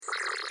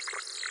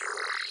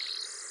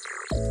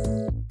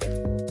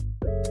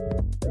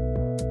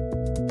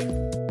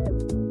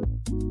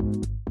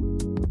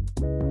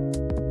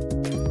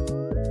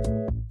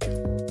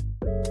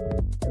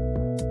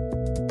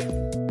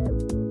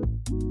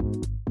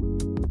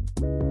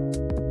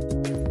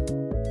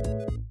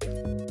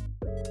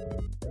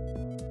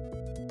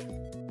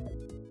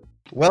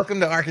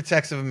Welcome to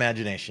Architects of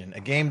Imagination, a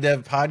game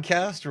dev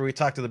podcast where we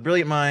talk to the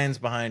brilliant minds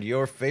behind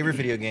your favorite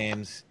video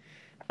games.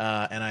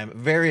 And I'm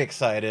very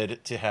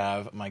excited to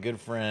have my good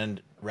friend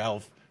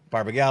Ralph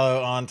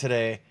Barbagallo on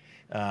today.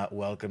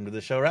 Welcome to the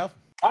show, Ralph.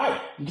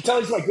 Hi. You can tell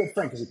he's my good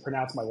friend because he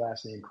pronounced my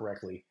last name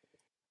correctly,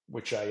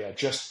 which I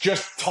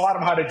just taught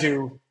him how to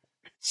do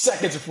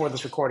seconds before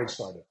this recording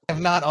started. I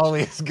have not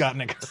always gotten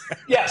it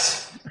correct.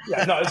 Yes.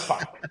 Yeah, no, it's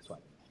fine. It's fine.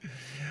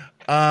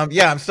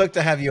 I'm stoked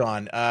to have you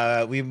on.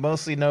 We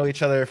mostly know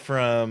each other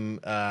from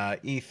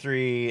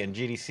E3 and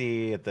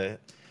GDC at the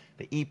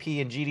EP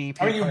and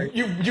GDP. I mean,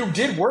 you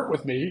did work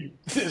with me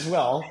as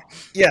well.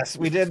 Yes,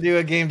 we did do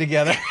a game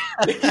together.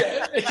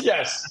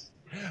 Yes.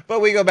 But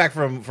we go back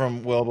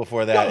from well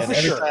before that. No, and for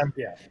every sure. time,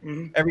 Yeah.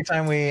 Mm-hmm. every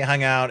time we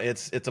hang out,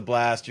 it's a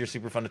blast. You're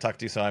super fun to talk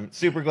to, so I'm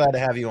super glad to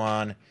have you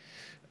on.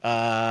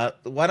 Why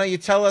don't you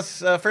tell us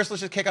first?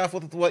 Let's just kick off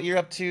with what you're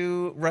up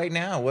to right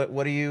now.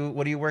 What are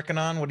you working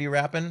on? What are you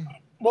rapping?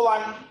 Well,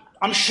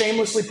 I'm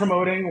shamelessly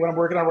promoting what I'm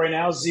working on right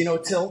now,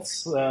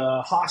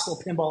 Xenotilt,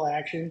 hostile pinball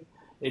action.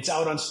 It's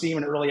out on Steam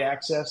in early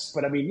access,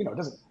 but I mean, it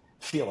doesn't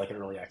feel like an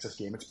early access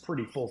game. It's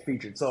pretty full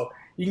featured. So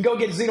you can go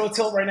get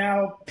Xenotilt right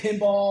now.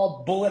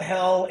 Pinball, bullet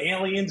hell,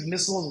 aliens,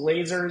 missiles,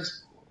 lasers.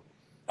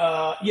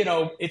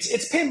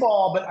 It's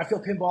pinball, but I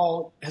feel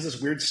pinball has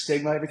this weird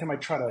stigma. Every time I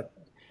try to,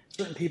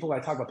 certain people when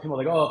I talk about pinball,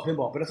 they go, "Oh,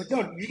 pinball," but it's like,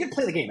 no, you can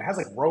play the game. It has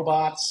like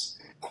robots,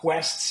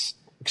 quests,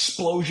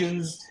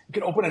 explosions. You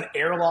can open an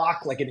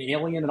airlock like an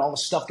alien, and all the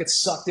stuff gets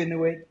sucked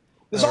into it.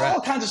 There's all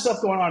kinds of stuff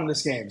going on in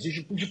this game. So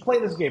you should play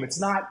this game. It's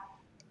not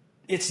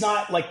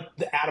like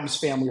the Addams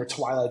Family or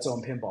Twilight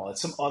Zone pinball.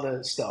 It's some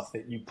other stuff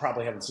that you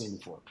probably haven't seen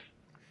before.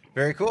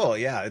 Very cool.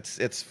 Yeah,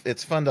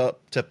 it's fun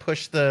to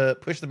push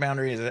the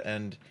boundaries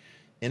and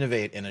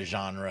innovate in a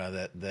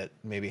genre that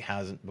maybe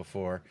hasn't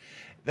before.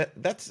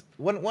 That's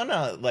one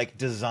like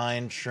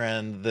design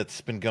trend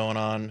that's been going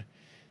on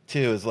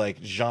too, is like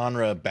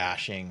genre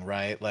bashing,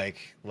 right? Like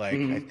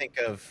Mm-hmm.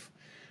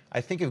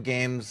 I think of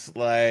games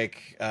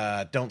like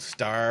Don't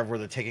Starve, where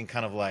they're taking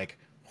kind of like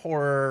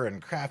horror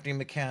and crafting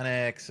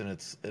mechanics, and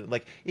it's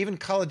like even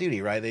Call of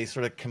Duty, right? They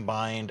sort of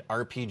combined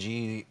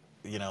RPG,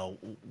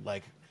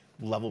 like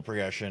level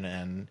progression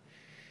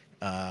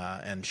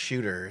and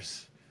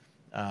shooters.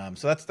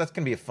 So that's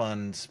gonna be a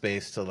fun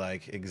space to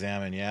like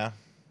examine. Yeah.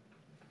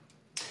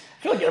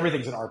 I feel like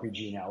everything's an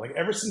RPG now. Like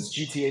ever since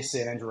GTA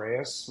San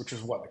Andreas, which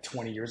was like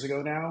 20 years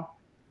ago now.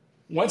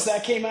 Once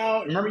that came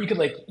out, remember you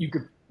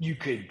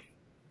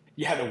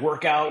had to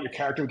work out, your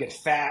character would get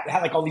fat, it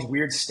had like all these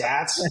weird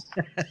stats.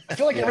 I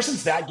feel like ever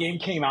since that game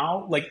came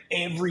out, like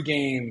every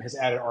game has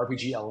added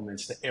RPG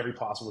elements to every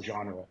possible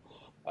genre.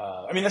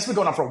 I mean, that's been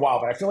going on for a while,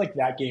 but I feel like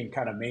that game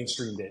kind of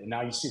mainstreamed it, and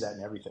now you see that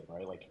in everything,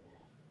 right? Like,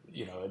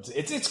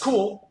 it's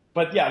cool,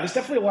 but yeah, there's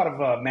definitely a lot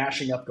of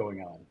mashing up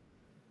going on.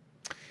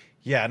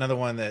 Yeah, another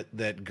one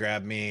that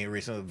grabbed me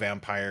recently,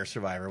 Vampire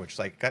Survivor, which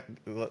got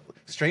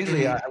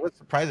strangely, I was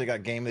surprised it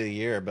got Game of the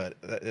Year, but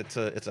it's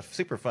a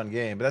super fun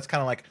game. But that's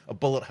kind of like a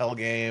bullet hell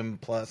game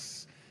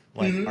plus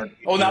like.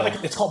 Mm-hmm. Oh, now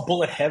it's called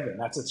Bullet Heaven.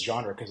 That's its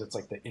genre because it's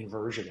like the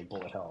inversion of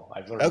bullet hell.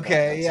 I've learned.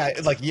 Okay, yeah,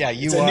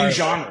 it's a new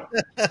genre.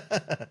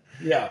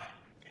 Yeah,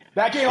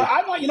 that game.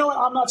 I'm not. You know what?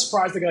 I'm not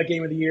surprised it got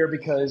Game of the Year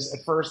because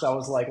at first I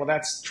was like, well,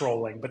 that's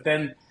trolling, but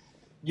then.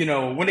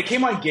 When it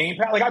came on Game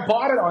Pass, like I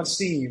bought it on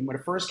Steam when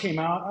it first came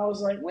out, I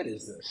was like, what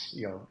is this?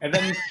 And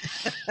then,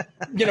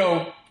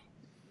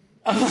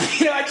 I'm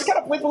like, I just kind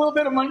of played a little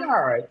bit. I'm like, all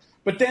right.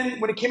 But then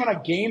when it came out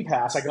on Game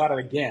Pass, I got it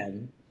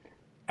again.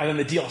 And then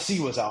the DLC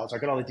was out. So I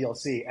got all the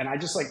DLC. And I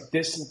just like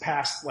this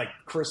past like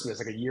Christmas,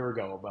 like a year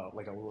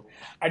ago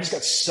I just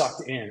got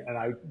sucked in and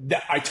I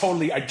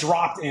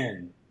dropped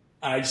in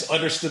and I just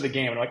understood the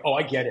game. And I'm like, oh,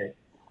 I get it.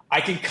 I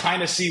can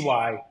kind of see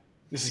why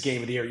this is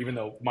Game of the Year, even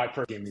though my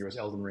first Game of the Year was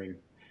Elden Ring.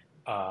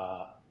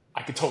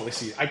 I could totally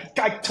see it.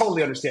 I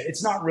totally understand.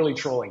 It's not really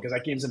trolling because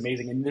that game's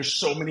amazing, and there's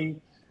so many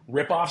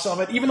ripoffs of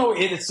it. Even though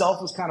it itself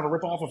was kind of a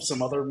ripoff of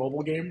some other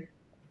mobile game,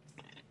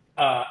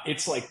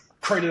 it's like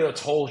created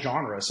its whole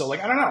genre. So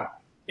like I don't know,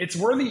 it's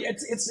worthy.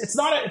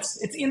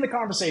 It's in the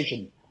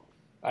conversation.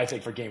 I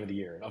think for Game of the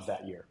Year of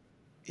that year.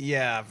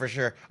 Yeah, for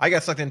sure. I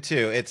got sucked in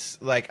too. It's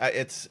like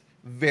it's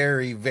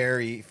very,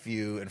 very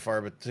few and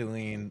far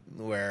between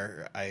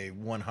where I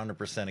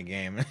 100% a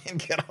game and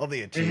get all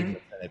the achievements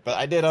in it. But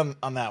I did on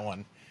that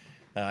one.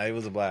 It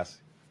was a blast.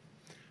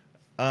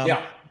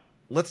 Yeah.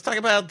 Let's talk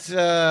about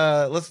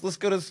let's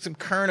go to some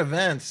current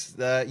events.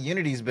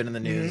 Unity's been in the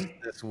news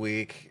this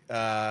week.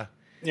 Yeah.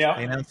 They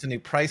announced a new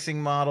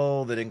pricing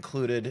model that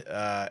included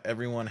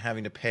everyone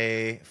having to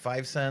pay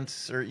 5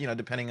 cents or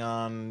depending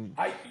on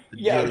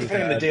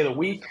depending on the day of the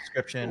week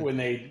subscription when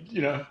they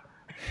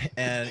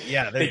and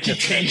they keep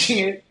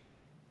changing it.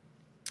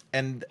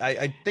 And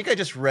I think I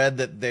just read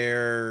that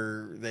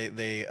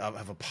they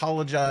have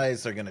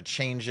apologized. They're going to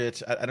change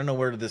it. I don't know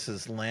where this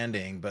is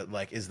landing, but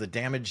like, is the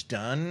damage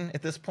done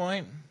at this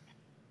point?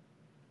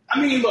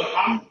 I mean, look,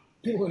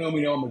 people who know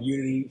me know I'm a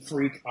Unity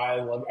freak.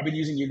 I've been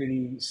using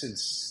Unity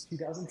since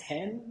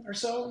 2010 or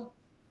so.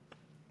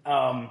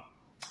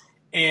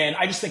 And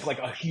I just think like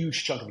a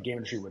huge chunk of the game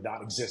industry would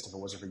not exist if it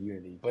wasn't for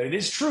Unity. But it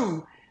is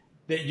true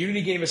that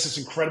Unity gave us this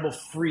incredible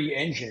free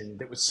engine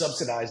that was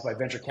subsidized by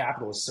venture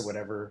capitalists or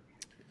whatever,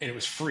 and it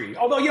was free.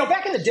 Although, you know,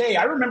 back in the day,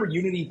 I remember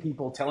Unity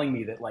people telling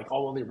me that like,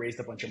 although they raised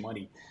a bunch of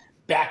money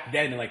back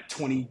then in like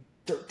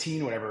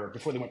 2013 or whatever,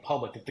 before they went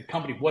public, that the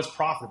company was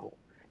profitable.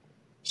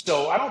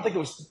 So I don't think it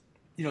was,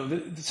 you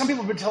know, some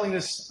people have been telling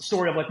this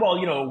story of like, well,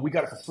 you know, we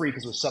got it for free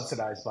because it was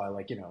subsidized by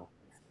like, you know,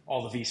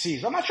 all the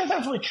VCs. I'm not sure if that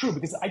was really true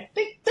because I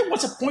think there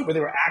was a point where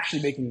they were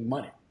actually making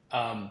money.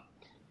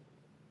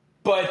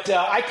 But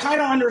I kind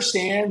of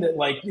understand that,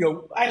 like, you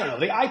know, I don't know,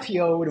 they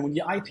IPO'd, and when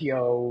you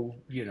IPO,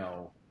 you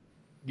know,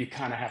 you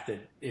kind of have to,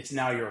 it's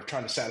now you're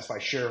trying to satisfy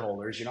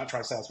shareholders. You're not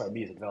trying to satisfy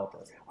me as a developer.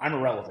 I'm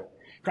irrelevant.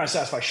 You're trying to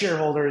satisfy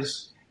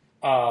shareholders.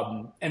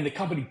 And the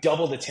company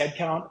doubled its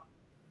headcount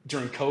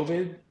during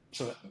COVID.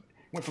 So it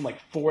went from like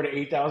 4,000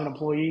 to 8,000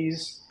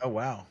 employees. Oh,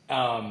 wow.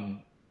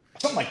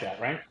 Something like that,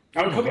 right?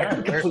 I could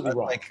be completely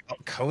wrong. Like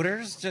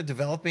coders to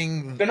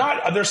developing. They're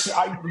not.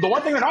 The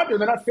one thing they're not doing,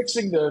 they're not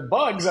fixing the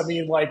bugs. I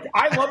mean, like,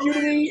 I love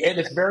Unity and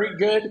it's very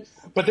good,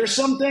 but there's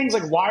some things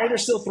like, why are there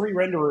still 3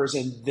 renderers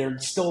and they're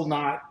still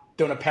not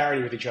doing a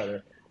parity with each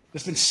other?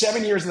 It's been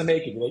 7 years in the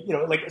making. Like, you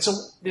know, like, so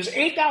there's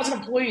 8,000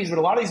 employees, but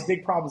a lot of these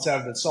big problems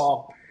haven't been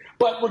solved.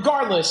 But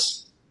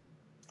regardless,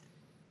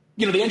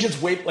 you know, the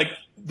engine's way like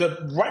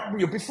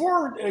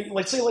before,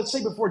 let's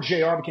say before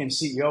JR became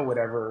CEO,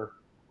 whatever.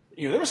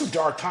 You know, there were some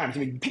dark times.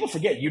 I mean, people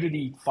forget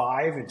Unity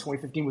 5 in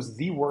 2015 was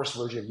the worst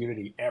version of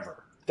Unity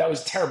ever. That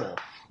was terrible.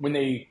 When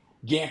they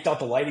yanked out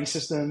the lighting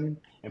system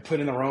and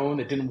put in their own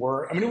that didn't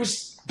work. I mean, it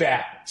was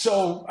bad.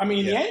 So, I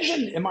mean, the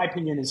engine, in my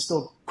opinion, is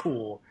still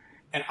cool.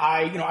 And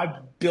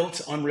I've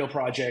built Unreal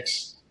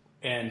projects,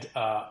 and,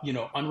 you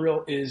know,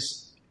 Unreal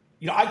is,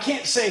 you know, I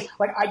can't say,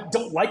 like, I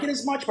don't like it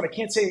as much, but I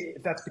can't say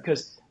if that's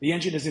because the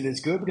engine isn't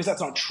as good, because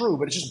that's not true,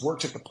 but it just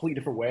works a completely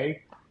different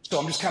way. So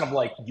I'm just kind of,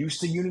 like,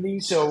 used to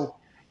Unity. So,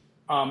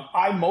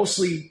 I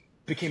mostly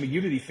became a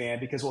Unity fan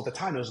because, well, at the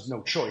time there was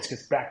no choice,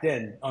 because back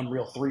then,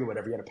 Unreal 3 or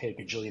whatever, you had to pay a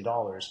gajillion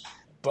dollars.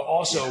 But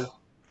also,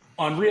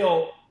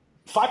 Unreal,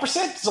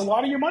 5% is a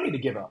lot of your money to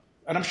give up.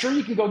 And I'm sure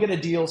you can go get a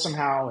deal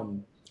somehow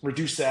and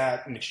reduce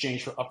that in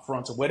exchange for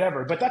upfronts or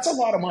whatever, but that's a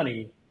lot of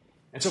money.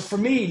 And so for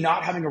me,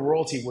 not having a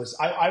royalty was,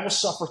 I will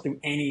suffer through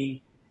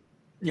any,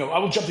 you know, I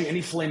will jump through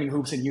any flaming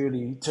hoops in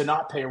Unity to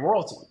not pay a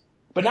royalty.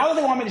 But now that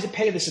they want me to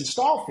pay this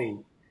install fee,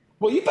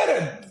 well, you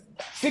better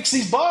fix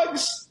these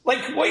bugs.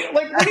 Like, wait,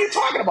 like, what are you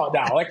talking about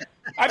now? Like,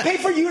 I pay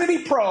for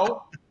Unity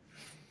Pro,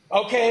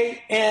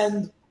 okay,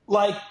 and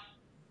like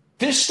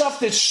this stuff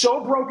that's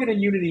so broken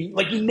in Unity,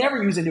 like you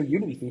never use a new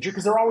Unity feature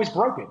because they're always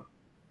broken.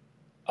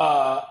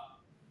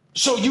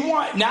 So you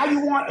want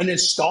an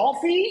install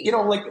fee? You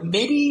know, like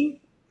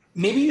maybe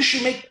you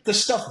should make the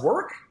stuff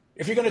work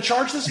if you're going to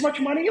charge this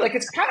much money. Like,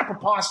 it's kind of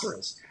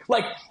preposterous.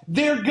 Like,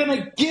 they're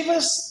going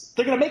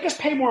to make us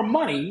pay more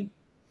money,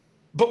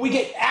 but we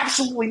get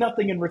absolutely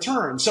nothing in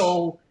return.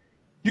 So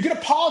you can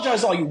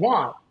apologize all you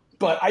want,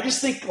 but I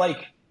just think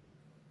like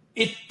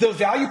the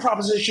value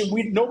proposition,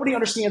 nobody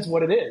understands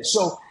what it is.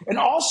 So, and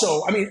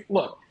also, I mean,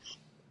 look,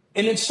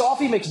 an install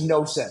fee makes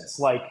no sense.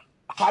 Like,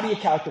 how do you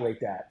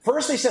calculate that?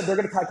 First, they said they're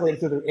going to calculate it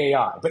through their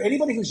AI, but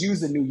anybody who's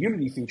used the new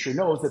Unity feature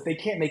knows that they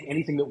can't make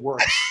anything that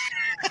works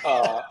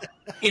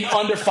in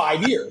under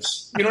 5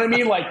 years. You know what I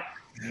mean? Like,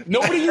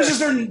 nobody uses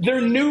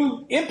their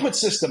new input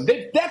system.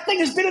 That thing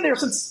has been in there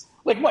since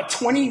like what,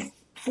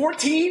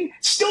 2014?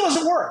 Still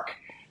doesn't work.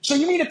 So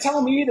you mean to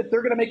tell me that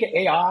they're going to make an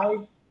AI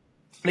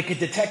that can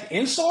detect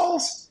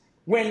installs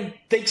when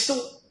they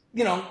still,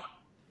 you know,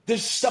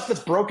 there's stuff that's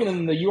broken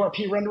in the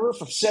URP renderer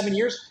for 7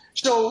 years?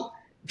 So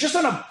just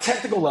on a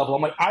technical level,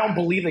 I'm like, I don't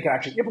believe they can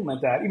actually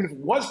implement that, even if it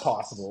was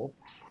possible.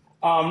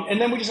 And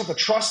then we just have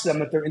to trust them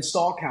that their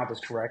install count is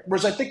correct.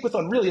 Whereas I think with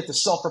Unreal, you have to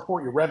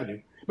self-report your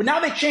revenue. But now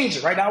they changed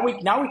it, right? Now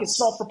we can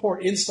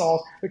self-report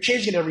installs. They're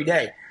changing it every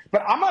day.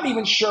 But I'm not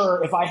even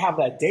sure if I have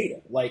that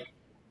data, like,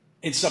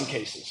 in some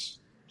cases.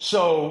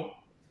 So,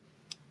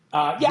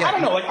 I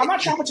don't know. Like, I'm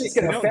not sure how much it's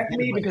going to affect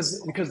me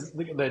because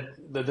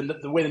the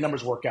way the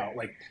numbers work out,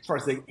 like, as far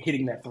as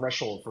hitting that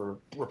threshold for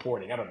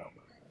reporting, I don't know.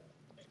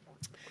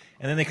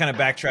 And then they kind of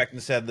backtracked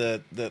and said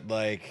that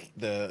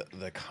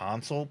the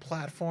console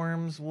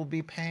platforms will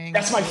be paying.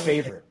 That's my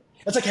favorite.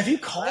 It's like, have you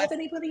called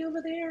anybody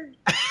over there?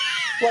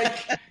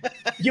 Like,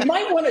 you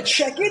might want to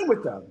check in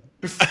with them.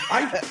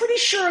 I'm pretty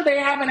sure they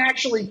haven't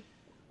actually,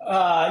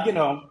 you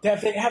know,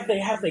 have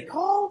they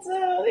called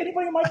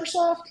anybody at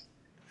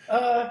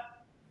Microsoft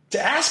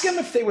to ask them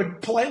if they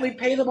would politely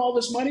pay them all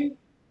this money?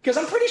 Because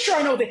I'm pretty sure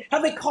I know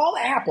have they called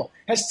Apple?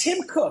 Has Tim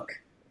Cook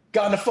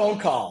gotten a phone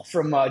call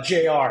from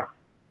JR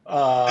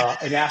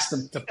and asked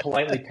them to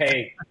politely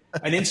pay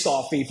an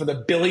install fee for the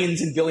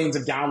billions and billions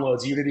of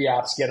downloads Unity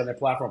apps get on their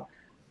platform?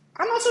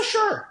 I'm not so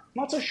sure.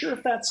 I'm not so sure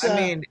if that's.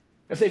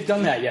 If they've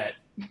done that yet.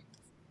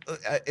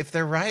 If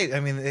they're right, I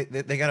mean,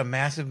 they got a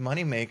massive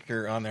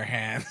moneymaker on their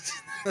hands.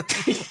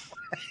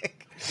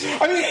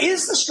 I mean,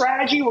 is the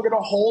strategy we're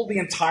going to hold the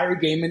entire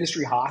game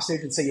industry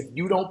hostage and say, if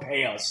you don't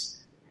pay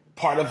us,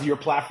 part of your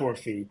platform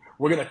fee.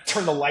 We're going to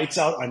turn the lights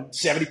out on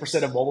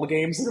 70% of mobile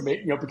games that are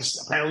made,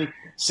 because apparently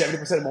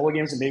 70% of mobile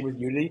games are made with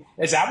Unity.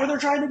 Is that what they're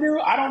trying to do?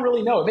 I don't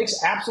really know. It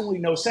makes absolutely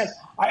no sense.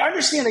 I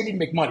understand they need to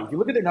make money. If you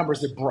look at their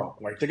numbers, they're broke.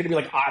 Right? They're going to be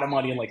like out of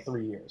money in like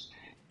 3 years.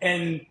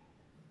 And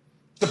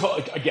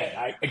again,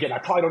 I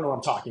probably don't know what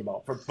I'm talking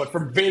about, but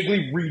from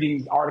vaguely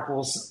reading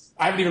articles,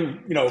 I haven't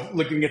even,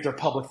 looking at their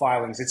public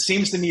filings, it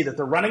seems to me that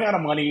they're running out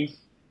of money,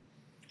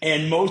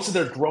 and most of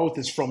their growth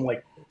is from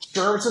like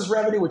services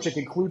revenue, which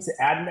includes the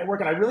ad network.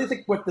 And I really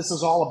think what this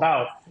is all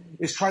about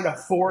is trying to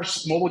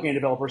force mobile game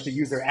developers to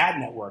use their ad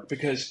network,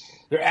 because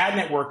their ad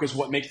network is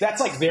what makes,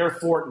 that's like their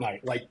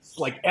Fortnite.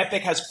 Like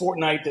Epic has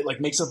Fortnite that like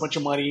makes a bunch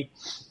of money,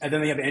 and then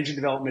they have engine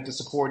development to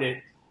support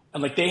it.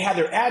 And like they had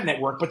their ad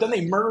network, but then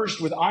they merged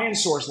with Iron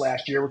Source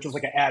last year, which was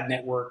like an ad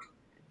network.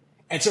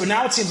 And so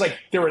now it seems like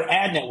they're an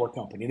ad network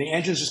company. The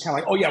engine's just kind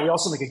of like, oh yeah, we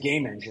also make a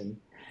game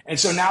engine. And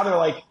so now they're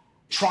like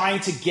trying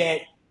to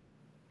get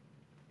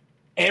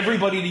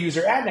everybody to use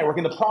their ad network.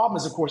 And the problem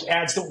is, of course,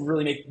 ads don't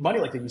really make money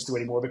like they used to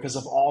anymore because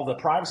of all the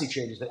privacy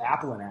changes that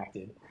Apple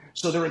enacted.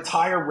 So their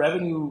entire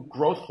revenue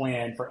growth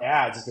plan for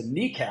ads has been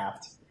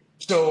kneecapped.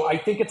 So I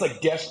think it's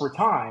like desperate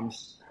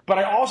times. But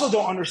I also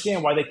don't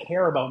understand why they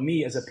care about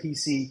me as a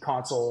PC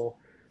console,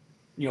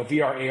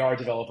 VR, AR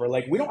developer.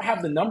 Like, we don't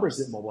have the numbers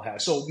that mobile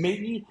has. So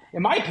maybe,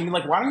 in my opinion,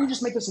 like, why don't you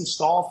just make this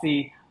install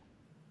fee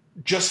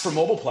just for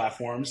mobile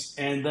platforms?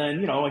 And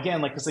then,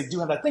 again, like, because they do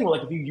have that thing where,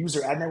 like, if you use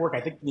their ad network,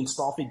 I think the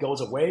install fee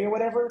goes away or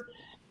whatever.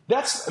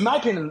 That's, in my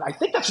opinion, I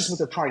think that's just what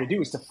they're trying to do,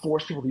 is to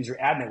force people to use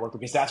their ad network,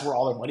 because that's where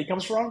all their money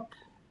comes from.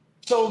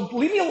 So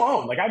leave me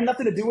alone. Like, I have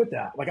nothing to do with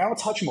that. Like, I don't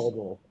touch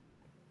mobile.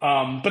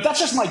 But that's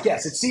just my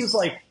guess. It seems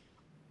like,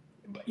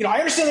 I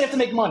understand they have to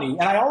make money,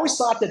 and I always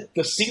thought that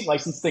the seat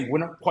license thing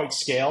wouldn't quite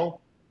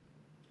scale.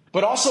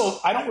 But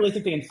also, I don't really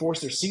think they enforce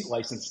their seat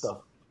license stuff,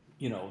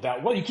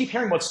 that well. You keep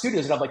hearing about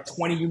studios that have like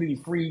 20 Unity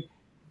free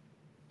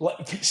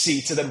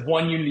seats and then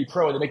 1 Unity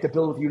Pro, and they make the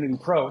bill with Unity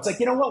Pro. It's like,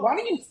 you know what? Why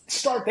don't you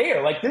start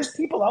there? Like, there's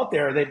people out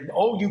there that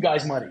owe you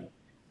guys money,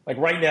 like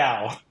right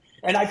now.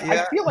 And I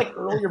feel like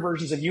earlier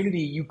versions of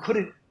Unity, you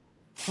couldn't,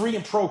 Free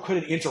and Pro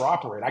couldn't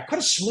interoperate. I could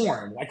have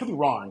sworn, I could be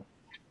wrong.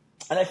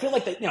 And I feel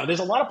like that, there's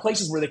a lot of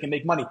places where they can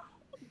make money,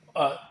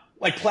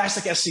 like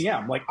Plastic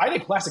SCM. Like, I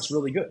think Plastic's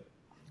really good.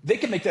 They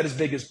can make that as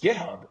big as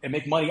GitHub and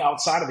make money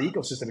outside of the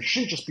ecosystem. It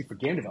shouldn't just be for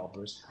game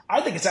developers. I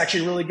think it's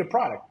actually a really good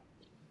product.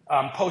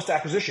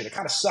 Post-acquisition, it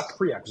kind of sucked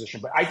pre-acquisition,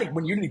 but I think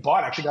when Unity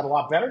bought, it actually got a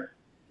lot better.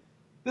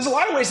 There's a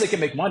lot of ways they can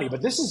make money,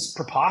 but this is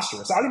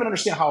preposterous. I don't even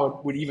understand how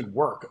it would even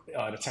work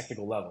at a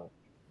technical level.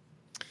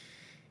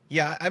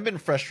 Yeah, I've been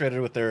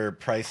frustrated with their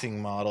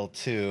pricing model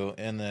too,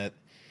 in that,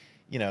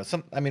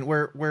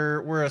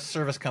 we're a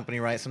service company,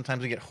 right?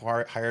 Sometimes we get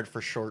hired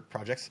for short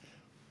projects,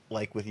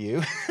 like with you,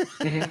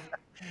 mm-hmm.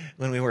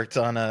 when we worked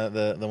on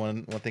the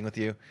one thing with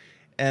you,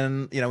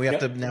 and we have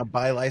to now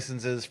buy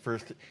licenses for.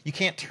 You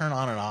can't turn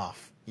on and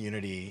off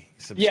Unity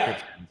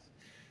subscriptions,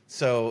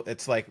 so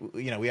it's like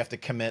we have to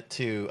commit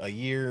to a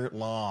year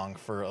long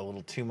for a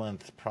little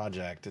 2-month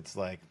project. It's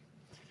like.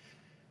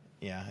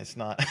 Yeah, it's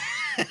not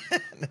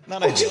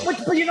not ideal.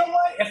 But you know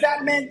what? If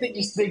that meant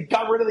that they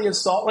got rid of the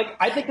install, like,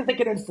 I think that they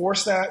could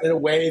enforce that in a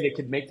way they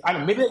could make. I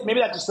don't know. Maybe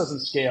that just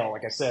doesn't scale,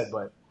 like I said.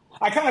 But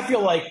I kind of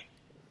feel like,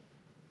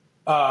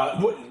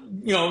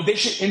 they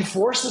should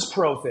enforce this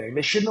Pro thing.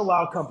 They shouldn't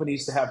allow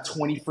companies to have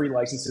 20 free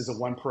licenses of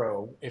 1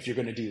 Pro if you're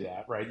going to do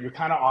that, right? You're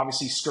kind of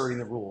obviously skirting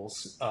the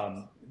rules.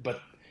 But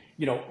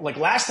like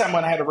last time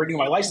when I had to renew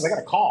my license, I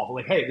got a call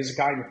like, "Hey, there's a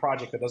guy in your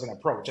project that doesn't have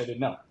Pro," which I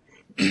didn't know.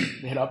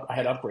 I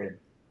had upgraded.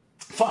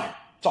 Fine,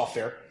 it's all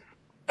fair,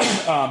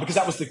 because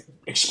that was the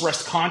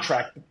expressed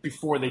contract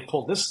before they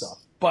pulled this stuff.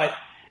 But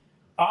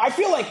I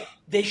feel like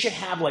they should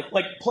have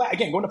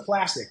again, going to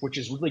Plastic, which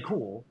is really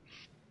cool.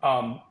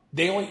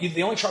 They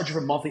only charge you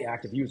for monthly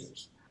active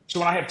users. So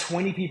when I have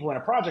 20 people in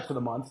a project for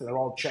the month and they're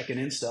all checking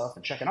in stuff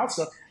and checking out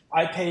stuff,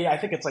 I pay. I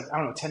think it's like, I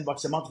don't know,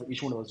 $10 a month for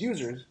each one of those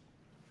users.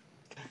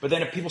 But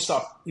then if people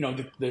stop,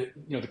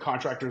 the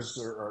contractors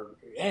or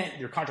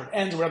your contract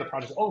ends or whatever, the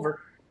project's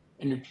over,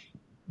 and you're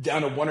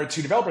down to 1 or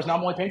 2 developers, now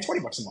I'm only paying $20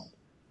 a month.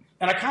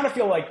 And I kind of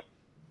feel like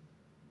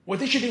what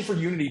they should do for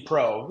Unity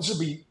Pro, this would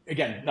be,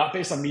 again, not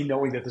based on me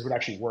knowing that this would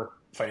actually work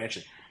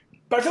financially,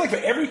 but I feel like for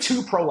every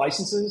 2 Pro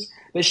licenses,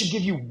 they should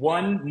give you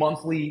 1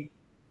 monthly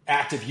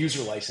active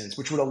user license,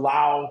 which would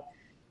allow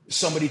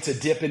somebody to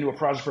dip into a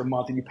project for a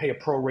month, and you pay a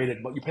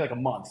prorated, you pay like a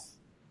month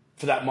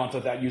for that month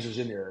that that user's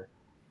in there.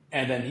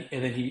 And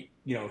then he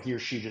or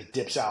she just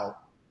dips out.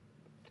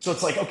 So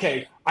it's like,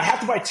 okay, I have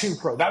to buy 2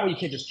 Pro. That way you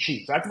can't just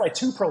cheat. So I have to buy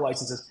 2 Pro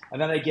licenses,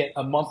 and then I get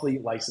a monthly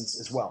license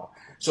as well.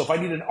 So if I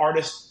need an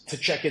artist to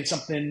check in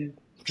something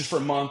just for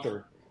a month,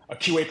 or a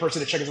QA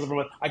person to check in something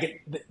for a month, I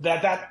get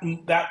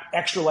that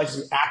extra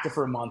license active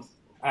for a month,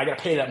 and I got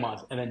to pay that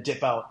month and then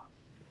dip out.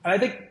 And I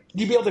think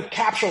you'd be able to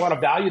capture a lot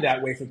of value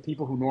that way for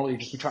people who normally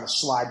just be trying to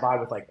slide by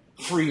with like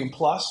free and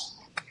plus.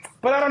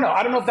 But I don't know.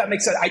 I don't know if that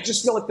makes sense. I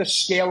just feel like the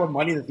scale of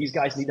money that these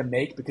guys need to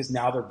make, because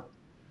now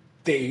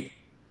they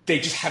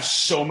just have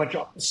so much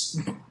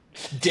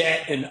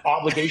debt and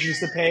obligations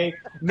to pay.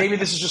 Maybe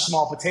this is just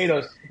small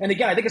potatoes. And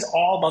again, I think it's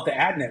all about the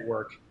ad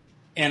network.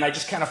 And I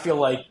just kind of feel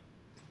like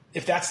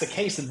if that's the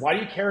case, then why do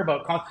you care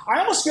about I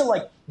almost feel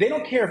like they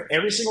don't care if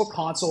every single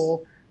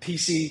console,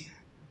 PC,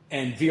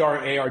 and VR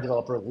and AR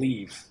developer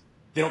leave.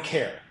 They don't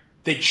care.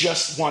 They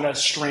just want to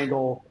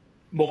strangle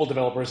mobile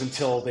developers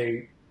until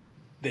they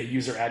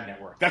use their ad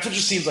network. That's what it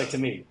just seems like to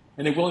me.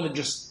 And they're willing to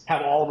just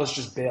have all of us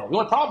just bail. The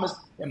only problem is,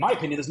 in my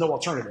opinion, there's no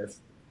alternative,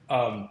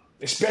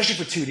 especially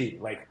for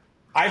 2D. Like,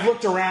 I've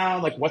looked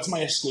around, like, what's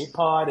my escape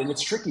pod? And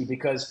it's tricky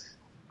because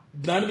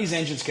none of these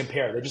engines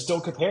compare. They just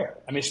don't compare.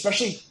 I mean,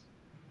 especially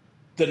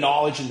the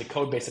knowledge and the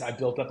code base that I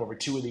built up over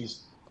 2 of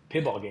these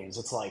pinball games.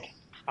 It's like,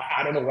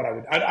 I don't know what I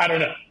would. I don't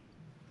know.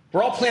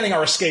 We're all planning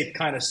our escape,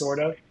 kind of, sort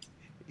of.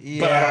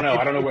 Yeah, but I don't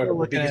know. I don't know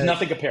where because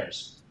nothing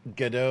compares.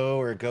 Godot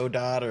or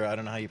Godot, or I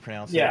don't know how you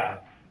pronounce it. Yeah.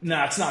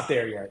 No, it's not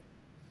there yet.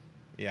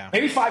 Yeah.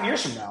 Maybe 5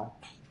 years from now,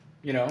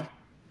 you know?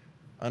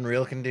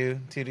 Unreal can do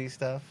 2D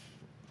stuff.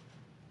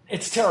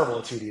 It's terrible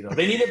at 2D, though.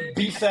 They need to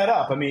beef that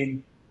up. I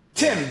mean,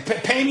 Tim,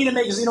 pay me to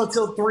make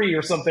Xenotilt 3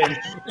 or something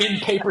in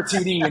paper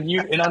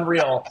 2D in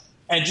Unreal,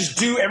 and just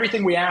do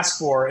everything we ask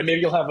for, and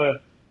maybe you'll have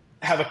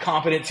a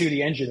competent 2D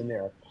engine in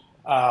there.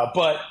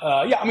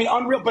 Yeah, I mean,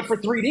 Unreal, but for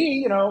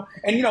 3D, you know,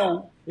 and, you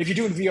know, if you're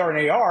doing VR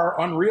and AR,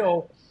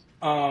 Unreal,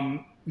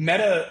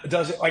 Meta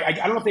does it. Like, I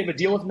don't know if they have a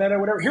deal with Meta or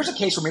whatever. Here's a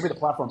case where maybe the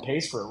platform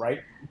pays for it,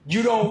 right?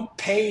 You don't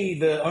pay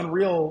the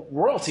Unreal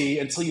royalty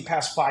until you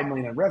pass 5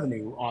 million in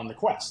revenue on the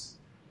Quest.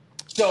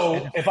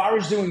 So if I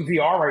was doing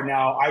VR right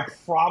now, I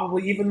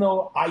probably, even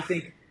though I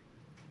think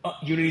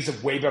Unity's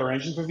a way better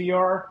engine for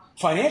VR,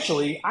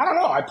 financially, I don't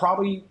know.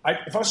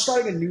 If I was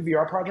starting a new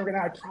VR project right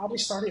now, I'd probably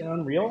start it in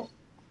Unreal.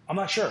 I'm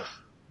not sure.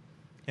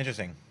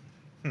 Interesting.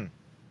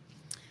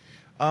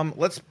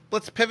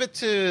 Let's pivot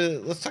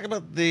to, let's talk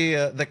about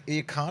the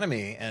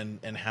economy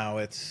and how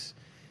it's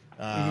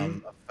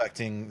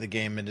affecting the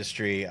game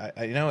industry.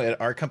 I know at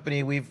our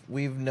company we've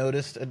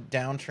noticed a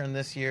downturn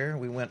this year.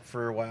 We went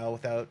for a while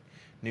without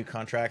new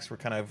contracts. We're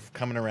kind of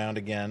coming around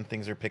again.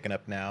 Things are picking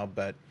up now,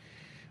 but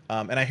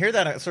and I hear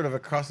that sort of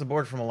across the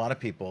board from a lot of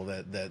people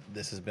that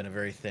this has been a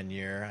very thin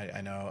year.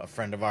 I know a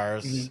friend of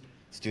ours,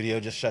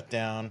 studio just shut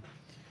down.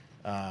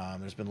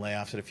 There's been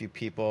layoffs at a few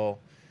people.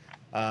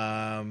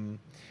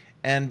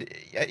 And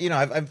you know,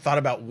 I've thought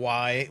about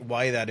why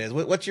that is.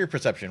 What's your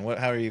perception?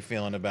 How are you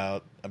feeling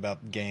about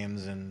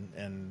games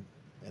and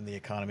the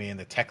economy and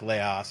the tech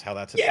layoffs? How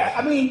that's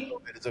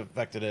it's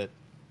affected it.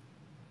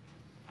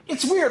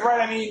 It's weird,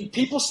 right? I mean,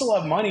 people still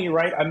have money,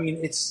 right? I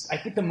mean, I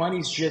think the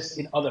money's just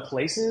in other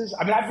places.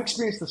 I mean, I've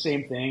experienced the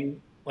same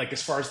thing, like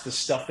as far as the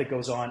stuff that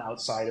goes on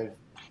outside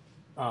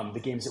of the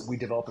games that we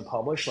develop and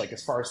publish, like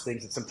as far as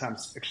things that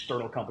sometimes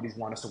external companies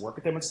want us to work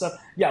with them and stuff.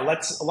 Yeah, a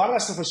lot of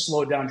that stuff has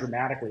slowed down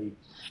dramatically.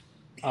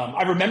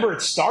 I remember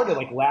it started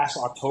like last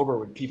October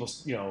when people,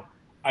 you know,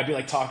 I'd be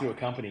like talking to a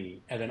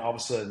company and then all of a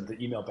sudden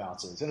the email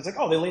bounces and it's like,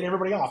 oh, they laid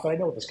everybody off and I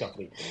know with this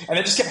company. And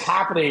it just kept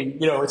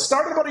happening. You know, it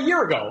started about a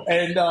year ago.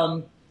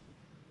 And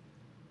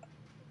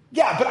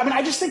yeah, but I mean,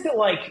 I just think that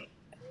like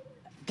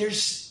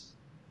there's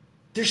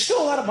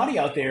still a lot of money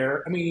out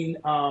there. I mean,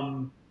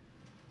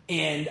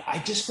 and I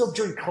just feel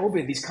during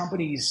COVID, these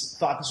companies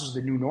thought this was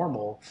the new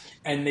normal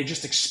and they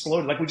just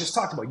exploded. Like we just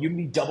talked about,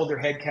 Udemy doubled their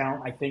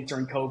headcount, I think,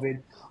 during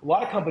COVID. A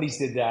lot of companies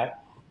did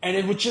that and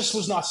it just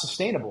was not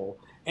sustainable.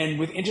 And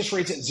with interest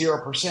rates at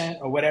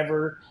 0% or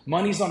whatever,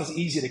 money's not as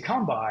easy to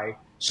come by.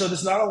 So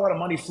there's not a lot of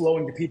money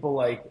flowing to people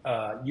like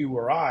you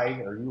or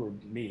I, or you or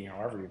me,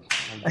 however you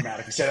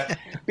dramatically say that,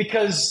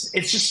 because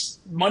it's just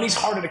money's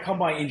harder to come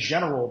by in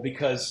general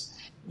because,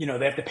 you know,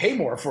 they have to pay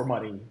more for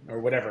money or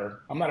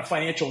whatever. I'm not a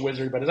financial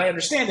wizard, but as I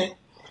understand it,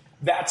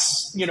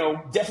 that's, you know,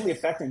 definitely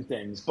affecting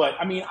things. But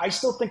I mean, I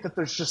still think that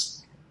there's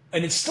just,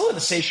 and it's still an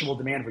insatiable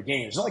demand for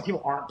games. It's not like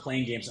people aren't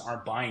playing games and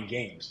aren't buying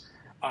games.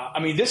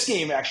 I mean, this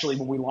game actually,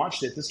 when we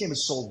launched it, this game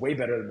has sold way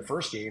better than the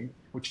first game,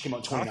 which came out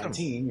in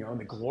 2019, you know, in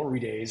the glory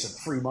days of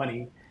free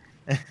money.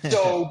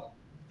 So,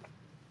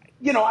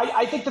 you know,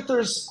 I think that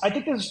there's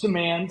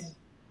demand,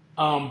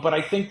 but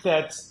I think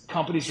that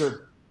companies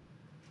are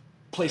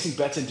placing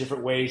bets in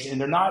different ways,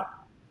 and they're not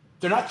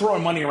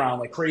throwing money around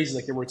like crazy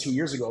like they were 2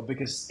 years ago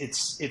because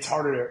it's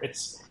harder.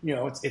 It's, you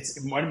know,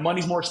 it's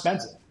money's more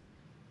expensive.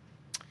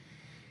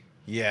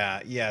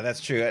 Yeah,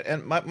 that's true.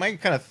 And my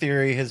kind of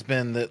theory has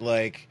been that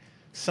like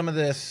some of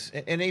this,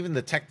 and even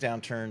the tech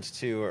downturns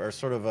too, are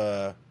sort of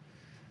a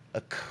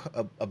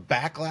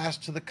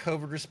backlash to the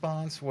COVID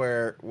response,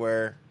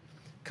 where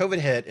COVID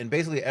hit and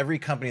basically every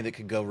company that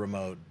could go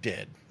remote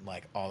did,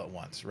 like all at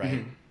once,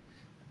 right?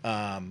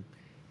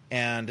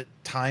 And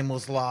time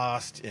was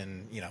lost,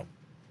 and you know,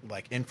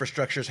 like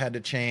infrastructures had to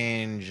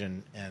change,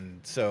 and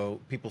so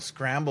people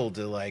scrambled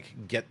to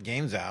like get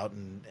games out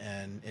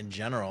and in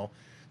general.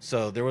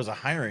 So there was a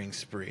hiring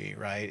spree,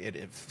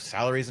 right?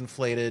 Salaries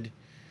inflated.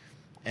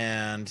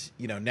 And,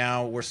 you know,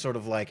 now we're sort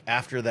of like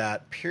after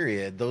that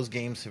period, those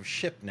games have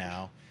shipped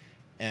now.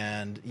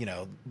 And, you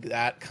know,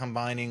 that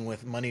combining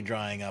with money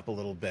drying up a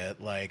little bit,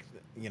 like,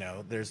 you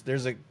know, there's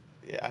a,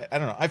 I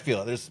don't know, I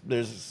feel it.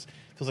 There's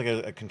feels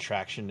like a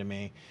contraction to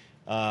me.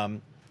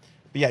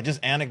 But yeah,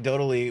 just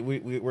anecdotally,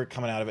 we're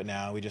coming out of it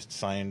now. We just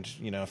signed,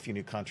 a few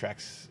new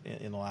contracts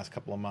in the last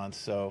couple of months.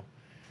 So,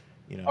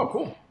 Oh,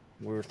 cool.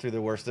 we're through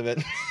the worst of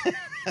it.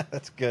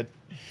 That's good.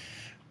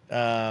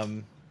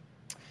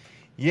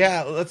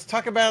 Yeah, let's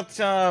talk about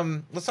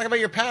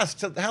your past.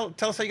 Tell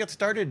us how you got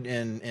started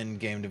in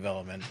game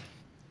development.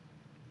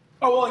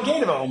 Oh, well, in game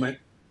development,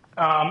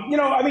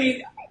 I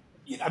mean,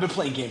 I've been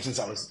playing games since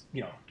I was,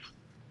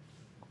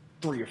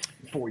 3 or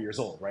 4 years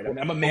old, right?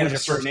 I'm a man of a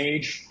certain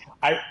age.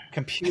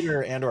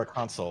 Computer and/or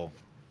console?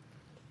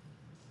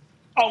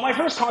 My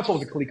first console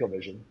was a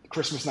ColecoVision,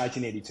 Christmas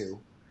 1982.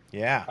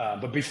 Yeah.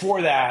 But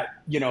before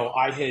that,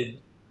 I had,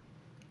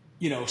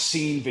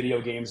 seen video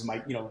games.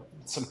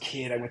 Some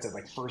kid I went to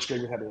like first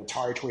grade with had an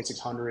Atari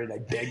 2600. I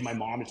begged my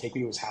mom to take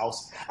me to his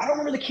house. I don't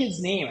remember the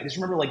kid's name. I just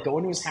remember like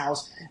going to his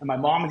house and my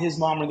mom and his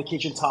mom were in the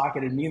kitchen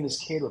talking, and me and this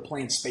kid were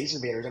playing Space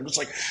Invaders. I'm just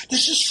like,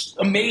 this is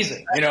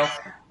amazing.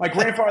 My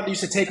grandfather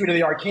used to take me to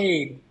the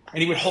arcade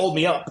and he would hold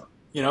me up.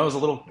 I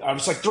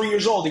was like 3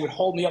 years old. He would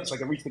hold me up so I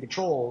could reach the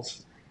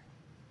controls.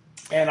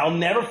 And I'll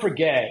never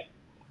forget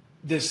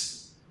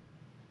this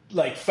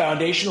like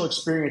foundational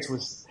experience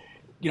was,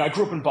 I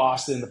grew up in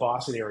Boston, the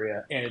Boston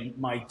area, and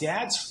my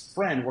dad's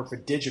friend worked for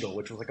Digital,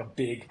 which was like a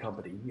big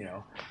company,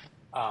 Yeah.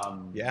 I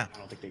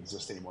don't think they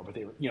exist anymore, but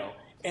they were,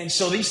 and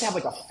so they used to have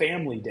like a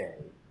family day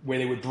where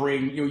they would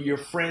bring, your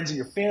friends and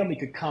your family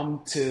could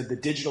come to the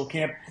Digital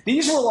camp.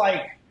 These were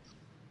like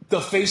the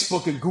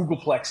Facebook and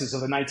Googleplexes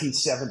of the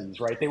 1970s,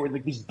 right? They were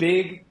like these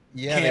big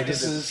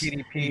campuses.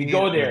 You could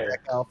go there.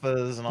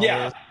 Alphas and all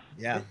this.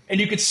 Yeah. And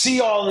you could see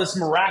all this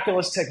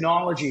miraculous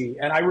technology.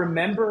 And I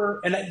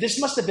remember, and this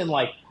must have been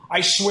like,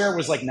 I swear it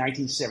was like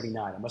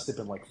 1979. I must have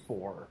been like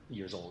 4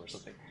 years old or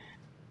something.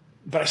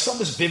 But I still have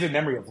this vivid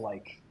memory of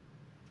like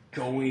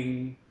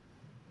going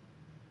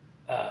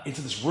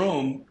into this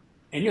room,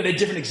 and they had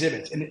different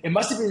exhibits. And it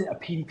must have been a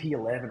PDP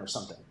 11 or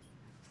something.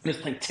 And it was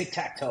playing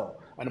tic-tac-toe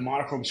on a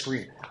monochrome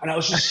screen. And I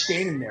was just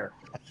standing there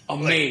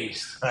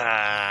amazed.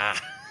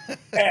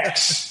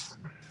 X.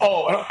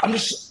 Oh,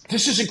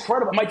 this is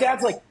incredible. My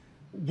dad's like,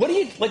 what do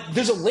you, like,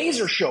 there's a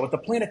laser show at the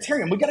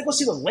planetarium. We got to go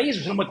see the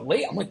lasers. And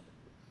I'm like,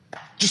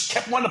 just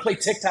kept wanting to play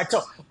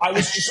tic-tac-toe. I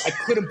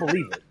couldn't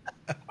believe it.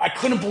 I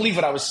couldn't believe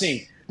what I was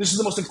seeing. This is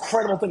the most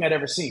incredible thing I'd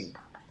ever seen.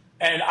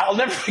 And I'll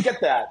never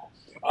forget that.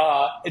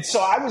 And so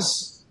I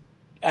was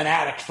an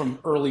addict from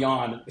early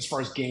on as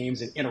far as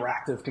games and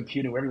interactive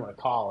computing, whatever you want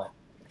to call it.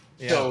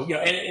 Yeah. So,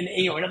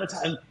 another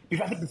time,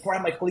 before I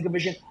had my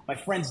ColecoVision, my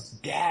friend's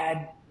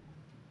dad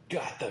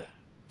got the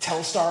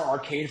Telstar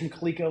arcade from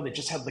Coleco. They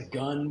just had the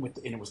gun,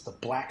 and it was the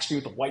black screen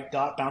with the white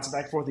dot bouncing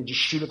back and forth. They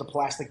just shoot at the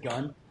plastic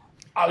gun.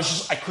 I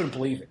couldn't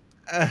believe it.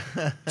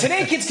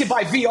 Today, kids can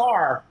buy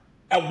VR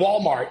at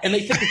Walmart, and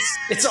they think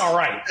it's all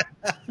right.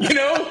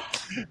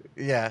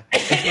 Yeah.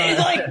 And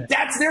like,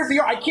 that's their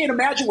VR. I can't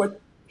imagine what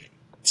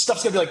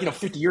stuff's going to be like,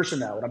 50 years from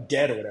now when I'm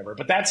dead or whatever.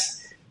 But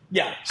that's,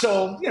 yeah.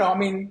 So,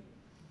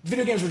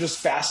 video games were just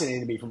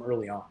fascinating to me from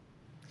early on.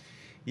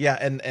 Yeah,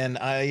 and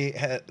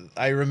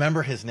I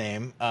remember his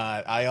name.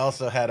 I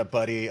also had a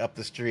buddy up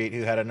the street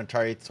who had an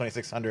Atari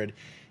 2600,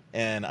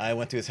 and I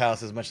went to his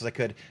house as much as I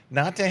could,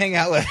 not to hang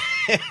out with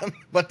him,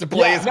 but to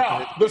play.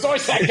 There's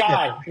always that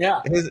guy. Yeah,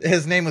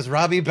 his name was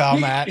Robbie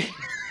Baumat.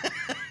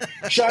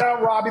 Shout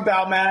out Robbie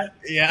Baumat.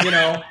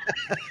 Yeah,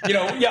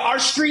 our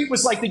street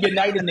was like the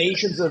United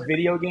Nations of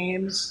video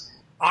games.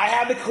 I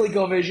had the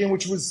ColecoVision,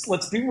 which was,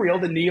 let's be real,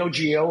 the Neo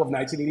Geo of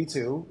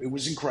 1982. It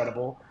was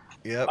incredible.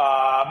 Yep.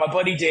 My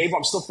buddy Dave,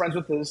 I'm still friends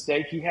with to this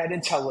day. He had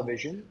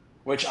Intellivision,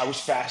 which I was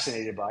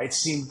fascinated by. It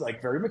seemed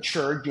like very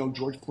mature.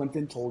 George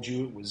Plimpton told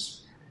you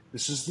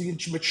this is the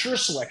mature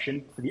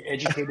selection for the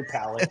educated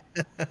palate.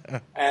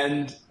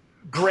 And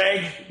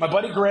Greg, my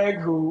buddy Greg,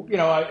 who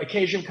I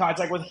occasionally have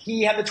contact with,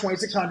 he had the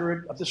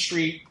 2600 up the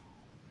street.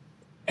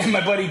 And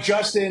my buddy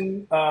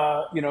Justin,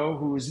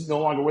 who's no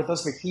longer with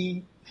us, but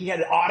he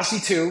had Odyssey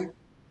 2.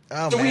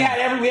 Oh, so man. we had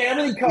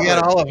everything covered. We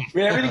had all of them.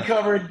 We had everything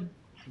covered.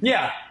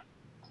 Yeah.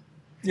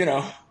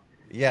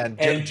 Yeah,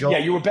 and Joel,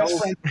 you were best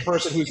friends with the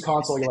person whose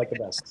console you like the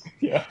best.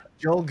 Yeah.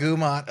 Joel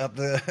Gumont up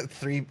the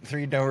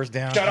three doors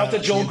down. Shout out to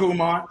Joel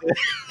Gumont.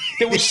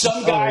 There was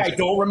some guy I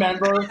don't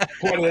remember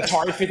who had an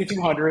Atari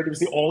 5200. He was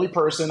the only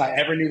person I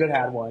ever knew that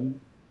had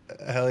one.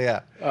 Hell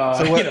yeah!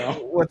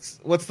 So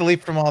what's the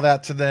leap from all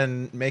that to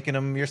then making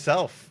them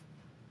yourself?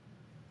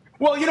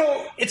 Well,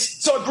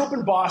 so I grew up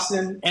in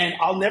Boston, and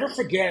I'll never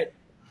forget.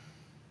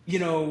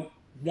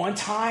 One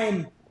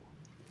time.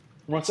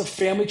 Once a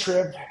family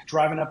trip,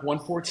 driving up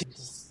 114,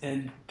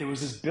 and there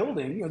was this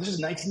building, this is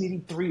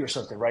 1983 or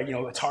something, right?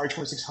 Atari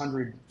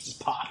 2600 just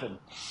popping.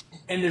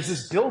 And there's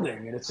this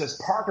building, and it says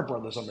Parker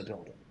Brothers on the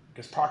building,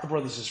 because Parker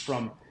Brothers is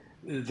from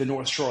the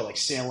North Shore, like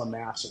Salem,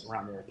 Mass,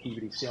 around there,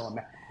 Peabody, Salem,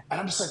 Mass. And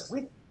I'm just like,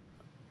 wait.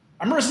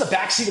 I remember it was in the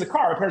back seat of the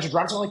car. My parents were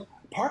driving, so I'm like,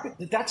 Parker,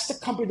 that's the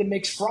company that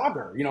makes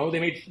Frogger. They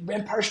made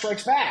Empire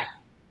Strikes Back.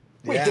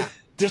 Wait,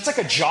 there's like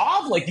a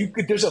job? Like,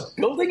 there's a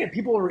building and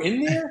people are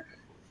in there?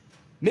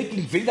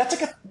 making video.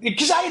 That's like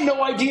because I had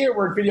no idea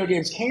where video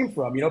games came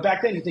from. You know,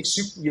 back then you think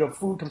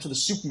food comes from the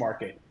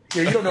supermarket.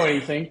 You know, you don't know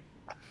anything.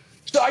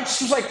 So I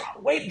just was like,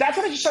 wait, that's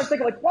when I just started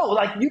thinking like, well,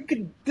 like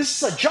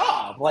this is a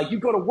job. Like you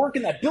go to work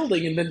in that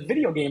building and then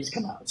video games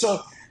come out.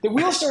 So the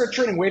wheels started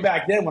turning way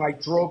back then when I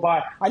drove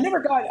by. I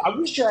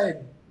wish I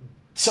had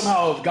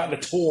somehow gotten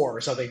a tour or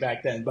something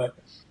back then, but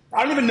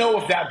I don't even know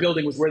if that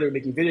building was where they were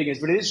making video games.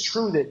 But it is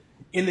true that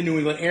in the New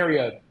England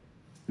area,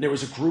 there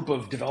was a group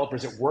of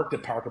developers that worked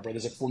at Parker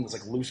Brothers that formed this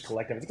like loose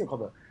collective. I think they're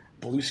called the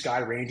Blue Sky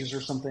Rangers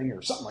or something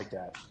like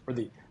that. Or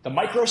the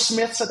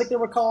Microsmiths, I think they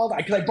were called.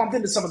 I bumped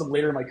into some of them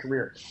later in my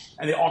career.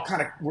 And they all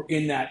kind of were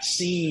in that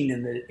scene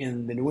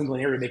in the New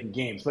England area making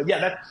games. But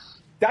yeah,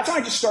 that's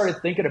when I just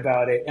started thinking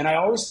about it. And I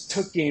always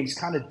took games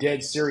kind of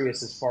dead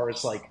serious as far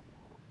as like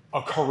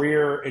a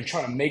career and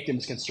trying to make them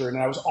is concerned.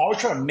 And I was always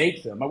trying to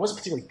make them. I wasn't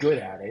particularly good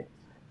at it,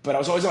 but I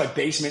was always in my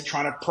basement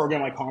trying to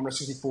program like Commodore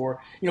 64.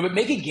 But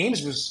making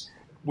games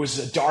was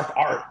a dark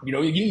art. There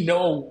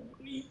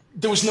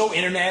was no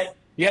internet.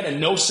 You had to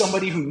know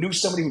somebody who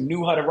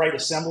knew how to write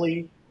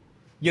assembly.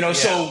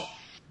 So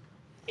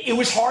it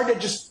was hard to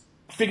just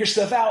figure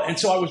stuff out. And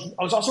so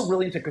I was also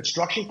really into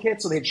construction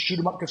kits. So they had shoot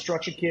 'em up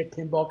construction kit,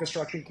 pinball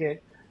construction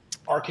kit,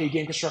 arcade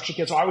game construction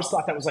kit. So I always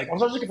thought that was like, I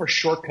was always looking for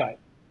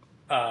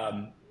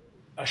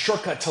a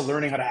shortcut to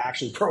learning how to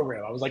actually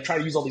program. I was like trying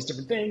to use all these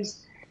different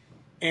things.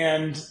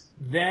 And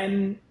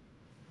then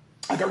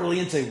I got really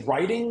into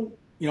writing.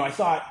 I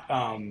thought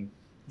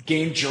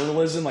game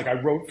journalism, like I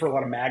wrote for a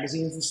lot of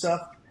magazines and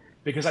stuff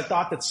because I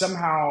thought that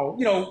somehow,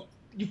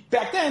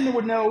 back then there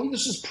were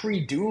this was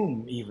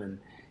pre-Doom even.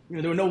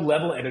 There were no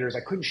level editors. I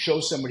couldn't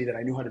show somebody that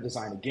I knew how to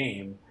design a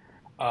game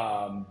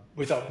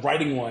without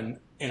writing one,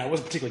 and I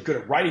wasn't particularly good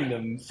at writing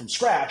them from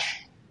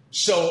scratch.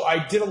 So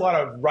I did a lot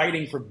of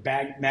writing for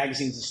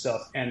magazines and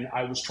stuff, and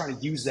I was trying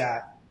to use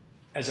that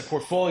as a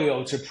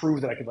portfolio to prove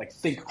that I could like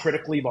think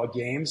critically about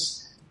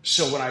games.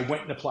 So when I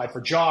went and applied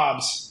for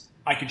jobs,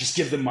 I could just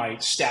give them my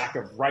stack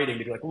of writing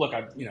to be like, look,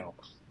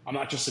 I'm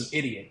not just some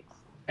idiot.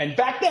 And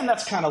back then,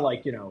 that's kind of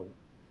like,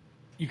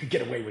 you could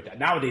get away with that.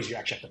 Nowadays, you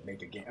actually have to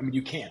make a game. I mean,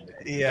 you can.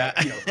 Yeah.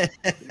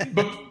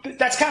 But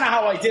that's kind of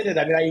how I did it.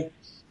 I mean,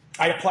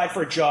 I applied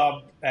for a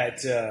job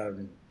at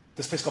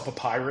this place called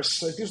Papyrus.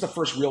 So it was the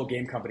first real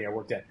game company I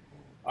worked at.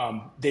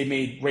 They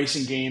made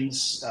racing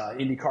games,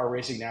 IndyCar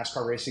racing,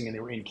 NASCAR racing, and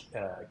they were in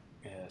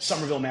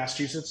Somerville,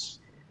 Massachusetts.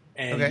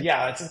 And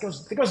I think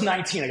I was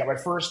 19. I got my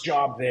first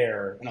job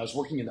there, and I was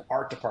working in the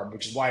art department,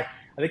 which is why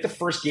I think the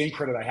first game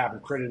credit I have, I'm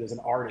credited as an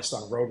artist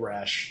on Road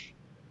Rash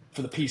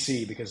for the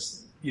PC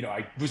because,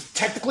 I was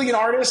technically an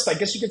artist, I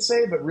guess you could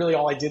say, but really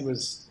all I did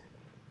was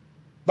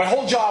my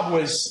whole job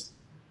was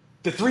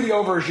the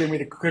 3DO version we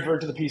had to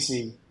convert to the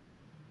PC.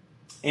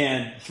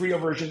 And 3DO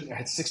version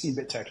had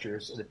 16-bit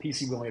textures, and the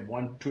PC we only had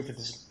one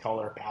 256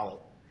 color palette.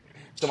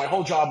 So my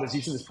whole job was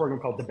using this program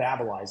called the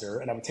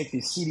Babalizer, and I would take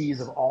these CDs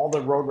of all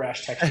the Road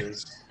Rash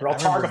textures. They're all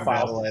Targa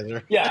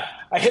files. Yeah,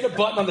 I hit a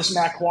button on this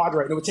Mac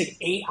Quadra, and it would take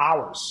 8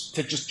 hours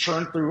to just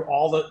churn through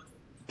all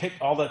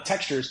the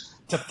textures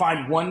to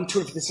find one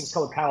 256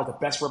 color palette that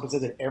best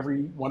represented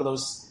every one of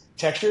those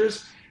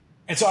textures.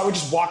 And so I would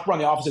just walk around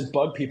the office and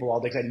bug people all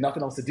day because I had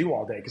nothing else to do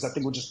all day because that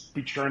thing would just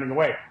be churning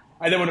away.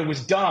 And then when it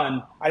was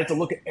done, I'd have to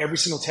look at every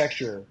single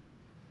texture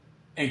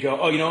and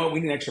go, oh, you know what? We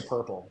need an extra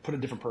purple. Put a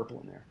different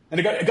purple in there. And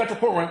it got to the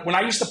point when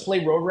I used to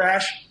play Road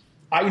Rash,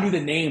 I knew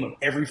the name of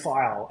every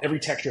file, every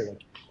texture.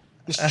 Like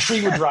this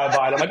tree would drive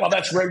by. And I'm like, oh,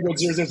 that's Redwood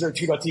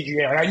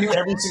 0002.tga. Like, I knew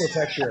every single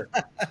texture.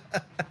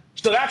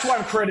 So that's why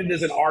I'm credited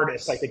as an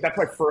artist. I think that's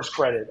my first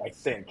credit. I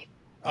think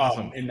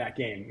awesome. In that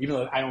game, even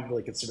though I don't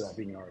really consider that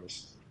being an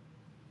artist.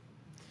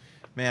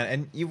 Man,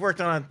 and you've worked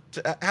on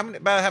how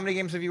many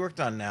games have you worked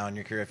on now in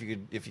your career? If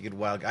you could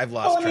wild, I've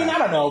lost track. I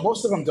don't know.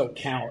 Most of them don't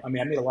count. I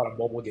mean, I made a lot of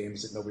mobile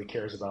games that nobody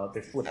cares about. They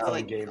flip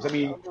phone games. I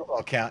mean,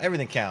 all count.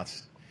 Everything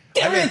counts.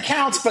 Everything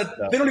counts, but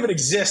they don't even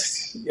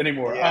exist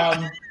anymore.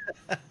 Yeah.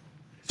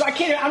 So I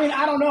can't. I mean,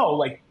 I don't know.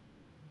 Like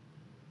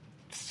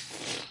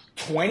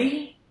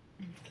 20,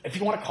 if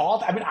you want to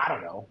call it. I mean, I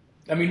don't know.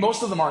 I mean,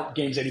 most of them aren't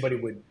games anybody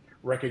would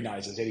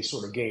recognize as any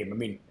sort of game. I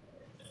mean.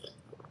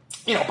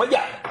 But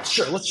yeah,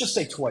 sure. Let's just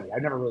say 20.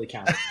 I've never really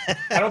counted.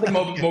 I don't think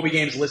Moby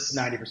Games lists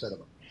 90% of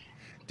them.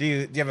 Do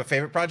you have a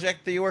favorite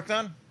project that you worked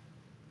on?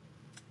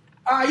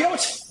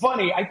 It's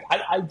funny.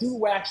 I do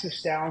wax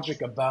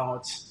nostalgic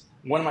about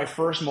one of my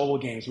first mobile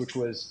games, which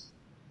was,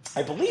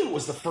 I believe it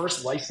was the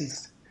first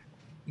licensed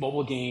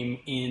mobile game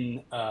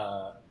in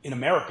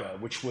America,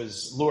 which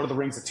was Lord of the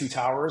Rings: The Two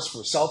Towers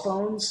for cell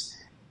phones.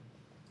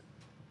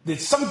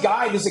 There's a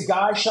guy,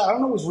 I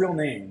don't know his real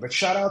name, but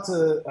shout out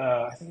to,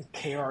 I think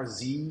it's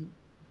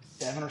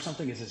KRZ7 or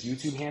something is his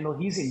YouTube handle.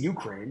 He's in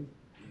Ukraine.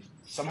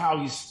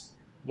 Somehow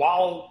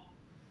while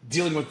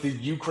dealing with the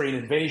Ukraine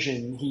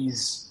invasion,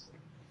 he's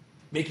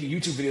making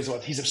YouTube videos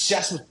about, he's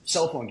obsessed with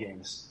cell phone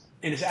games.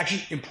 And it's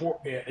actually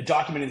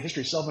documented in the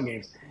history of cell phone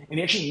games. And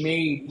he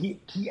actually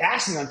he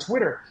asked me on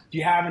Twitter, do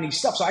you have any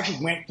stuff? So I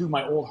actually went through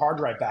my old hard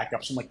drive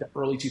backups from like the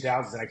early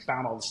 2000s and I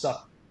found all the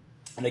stuff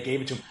and I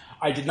gave it to him.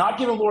 I did not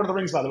give him Lord of the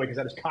Rings, by the way, because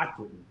that is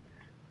copywritten.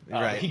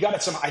 Right. He got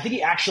it some. I think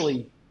he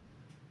actually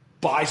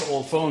buys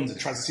old phones and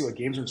tries to see what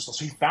games are installed.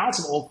 So he found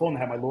some old phone that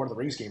had my Lord of the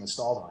Rings game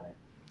installed on it,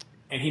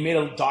 and he made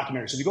a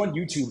documentary. So if you go on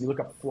YouTube, you look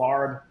up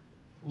FLARB,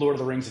 Lord of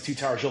the Rings: The Two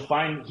Towers, you'll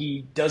find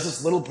he does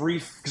this little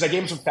brief, because I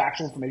gave him some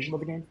factual information about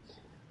the game.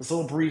 This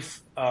little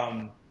brief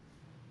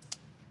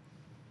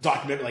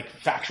document, like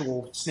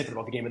factual snippet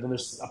about the game, and then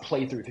there's a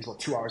playthrough. It takes about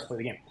 2 hours to play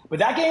the game. But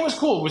that game was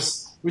cool. It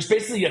was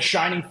basically a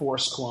Shining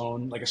Force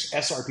clone, like a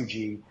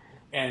SRPG,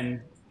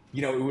 and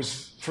it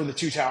was for the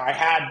Two Tower. I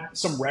had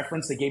some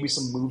reference. They gave me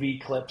some movie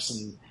clips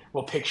and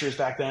pictures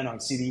back then on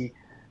CD,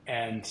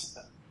 and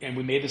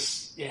we made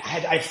this. I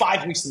had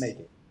 5 weeks to make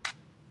it,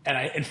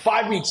 and in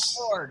 5 weeks,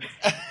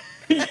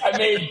 I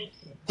made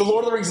the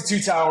Lord of the Rings: The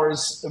Two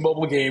Towers, the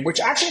mobile game, which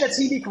actually had a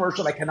TV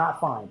commercial that I cannot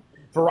find.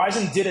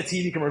 Verizon did a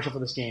TV commercial for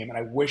this game, and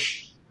I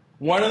wish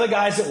one of the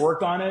guys that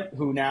worked on it,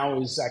 who now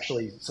is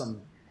actually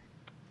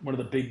one of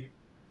the big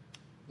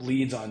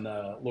leads on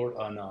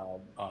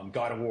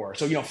God of War.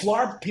 So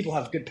FLARB people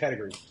have good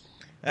pedigree.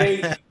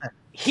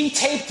 He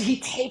taped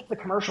the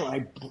commercial,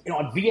 and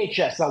on VHS.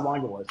 That's how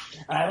long it was,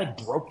 and I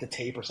broke the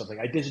tape or something.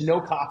 There's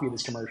no copy of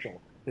this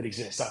commercial that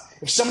exists.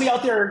 If somebody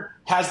out there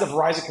has the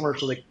Verizon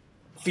commercial that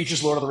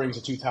features Lord of the Rings: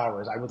 The Two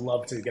Towers, I would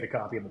love to get a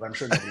copy of it, but I'm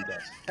sure nobody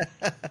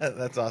does.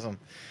 That's awesome.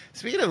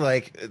 Speaking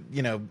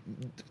of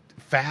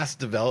fast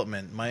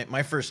development,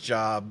 my first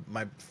job,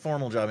 my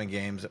formal job in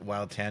games at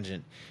Wild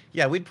Tangent,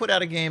 we'd put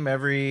out a game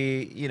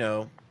every,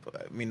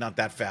 not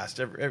that fast,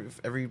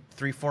 every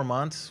 3-4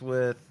 months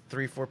with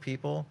 3-4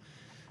 people.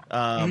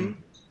 I'm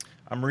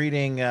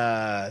reading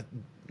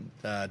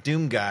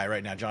Doom Guy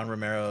right now, John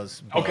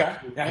Romero's book, okay.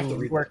 I have to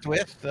read worked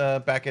with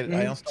back at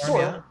Ionstorm.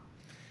 Sort of.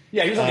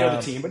 Yeah, he was on the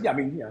other team, but he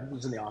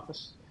was in the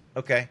office.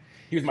 Okay.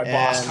 He was my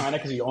boss, kind of,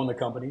 because he owned the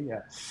company.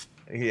 Yeah.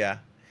 Yeah.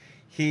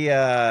 He,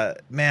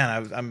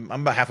 I'm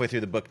about halfway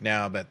through the book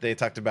now, but they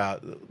talked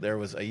about there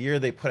was a year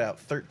they put out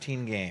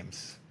 13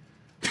 games.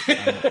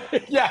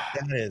 Yeah.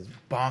 That is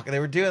bonk. They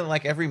were doing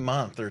every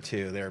month or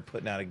two. They were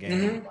putting out a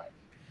game.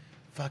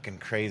 Fucking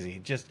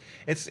crazy. Just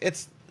it's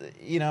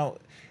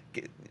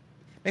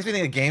makes me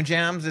think of game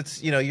jams.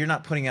 It's you're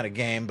not putting out a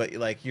game, but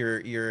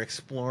you're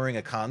exploring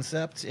a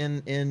concept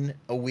in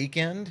a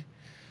weekend.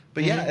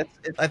 But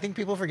I think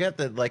people forget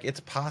that it's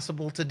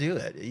possible to do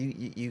it.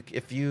 You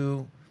if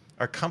you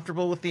are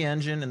comfortable with the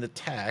engine and the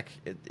tech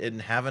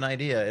and have an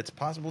idea, it's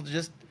possible to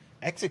just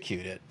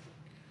execute it,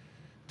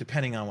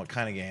 depending on what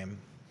kind of game.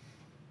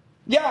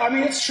 Yeah, I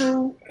mean, it's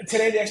true.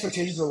 Today the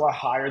expectations are a lot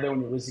higher though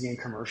when you release the game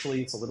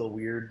commercially. It's a little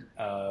weird.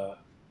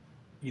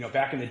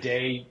 Back in the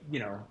day,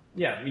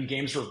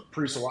 games were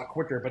produced a lot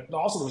quicker, but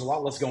also there was a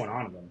lot less going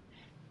on in them,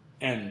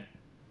 and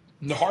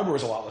the hardware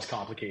was a lot less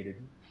complicated.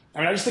 I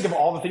mean, I just think of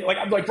all the things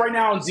like right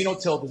now in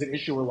Xenotilt, there's an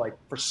issue where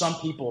for some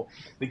people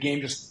the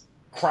game just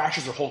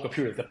crashes their whole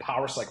computer, the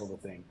power cycle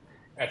of the thing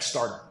at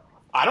startup.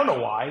 I don't know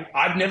why.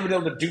 I've never been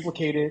able to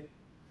duplicate it.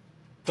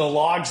 The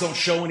logs don't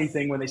show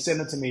anything when they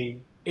send it to me.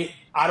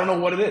 I don't know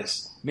what it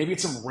is. Maybe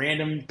it's some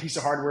random piece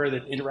of hardware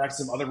that interacts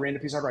with some other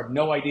random piece of hardware. I have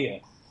no idea.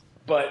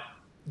 But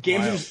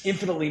games are just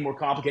infinitely more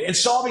complicated. And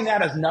solving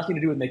that has nothing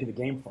to do with making the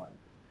game fun.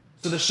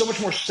 So there's so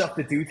much more stuff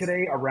to do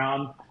today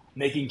around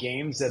making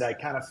games that I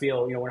kind of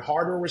feel, when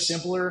hardware was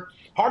simpler,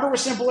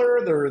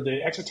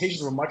 the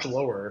expectations were much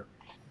lower.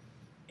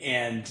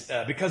 And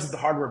because of the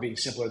hardware being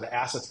simpler, the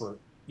assets were,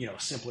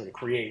 simpler to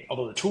create,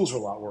 although the tools were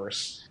a lot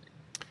worse.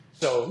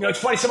 So, it's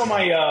funny, some of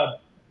my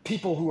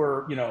people who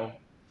are,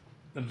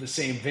 of the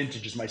same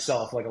vintage as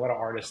myself, like a lot of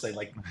artists,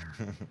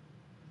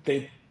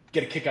 they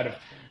get a kick out of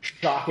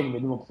shocking the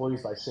new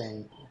employees by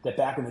saying that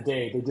back in the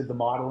day, they did the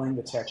modeling,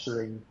 the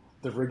texturing,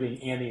 the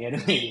rigging, and the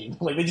animating.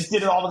 They just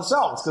did it all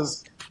themselves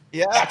because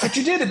that's what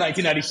you did in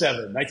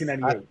 1997,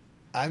 1998.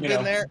 I've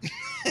been there.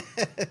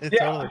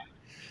 Yeah.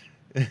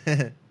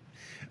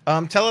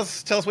 Totally. Tell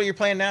us what you're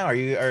playing now. Are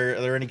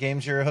there any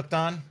games you're hooked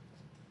on?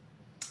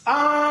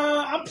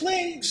 I'm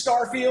playing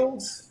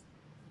Starfield.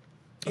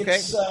 Okay.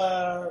 It's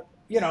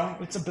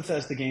it's a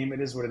Bethesda game. It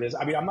is what it is.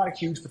 I mean, I'm not a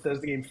huge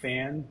Bethesda game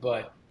fan,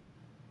 but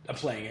I'm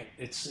playing it.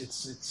 It's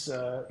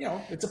a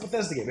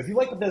Bethesda game. If you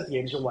like Bethesda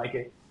games, you'll like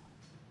it.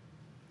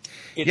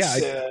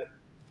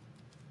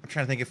 I'm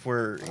trying to think if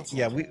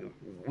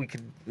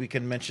we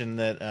could mention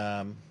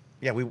that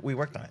we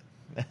worked on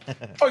it.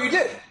 Oh, you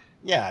did?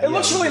 Yeah. It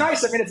looks really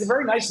nice. I mean, it's a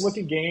very nice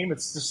looking game.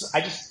 It's just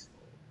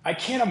I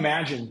can't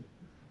imagine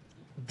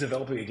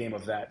developing a game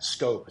of that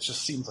scope. It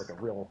just seems like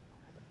a real.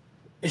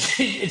 It's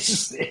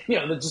just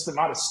just the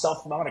amount of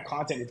stuff, the amount of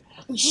content.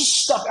 It's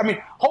just stuff. I mean,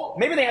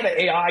 maybe they had an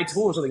AI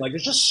tool or something.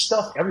 There's just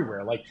stuff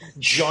everywhere,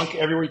 junk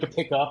everywhere you can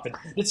pick up. And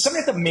did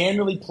somebody have to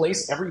manually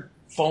place every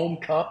foam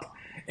cup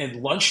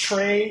and lunch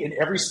tray in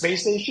every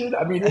space station?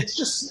 I mean, it's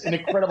just an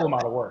incredible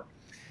amount of work.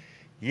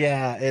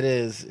 Yeah, it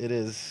is.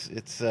 It's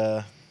it's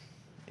a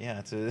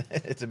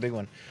big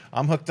one.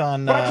 I'm hooked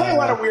on. But I play a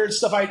lot of weird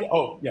stuff.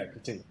 Continue.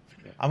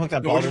 Yeah. I'm hooked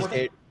on Baldur's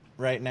Gate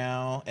right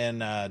now, and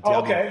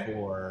Diablo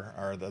 4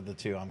 are the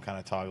two I'm kind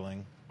of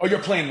toggling. Oh, you're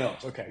playing those?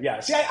 Okay,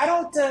 yeah. See, I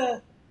don't.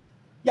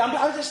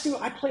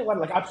 I play a lot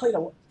of I played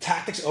a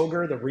Tactics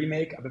Ogre, the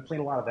remake. I've been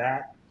playing a lot of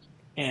that.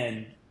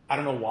 and I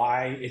don't know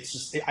why. It's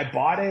just I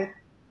bought it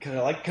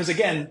because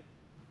again,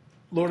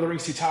 Lord of the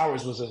Rings: Two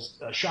Towers was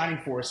a Shining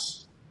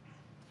Force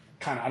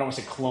kind of, I don't want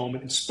to say clone,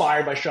 but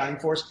inspired by Shining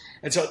Force.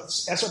 And so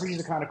SRPGs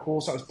are kind of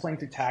cool. So I was playing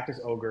through Tactics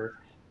Ogre,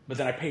 but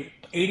then I paid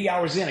 80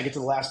 hours in. I get to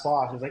the last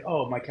boss. I was like,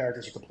 oh, my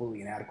characters are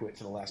completely inadequate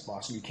for the last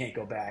boss, and you can't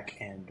go back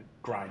and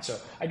grind. So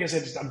I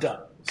guess I'm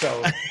done.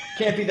 So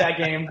can't beat that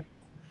game.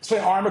 Let's play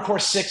Armor Core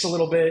 6 a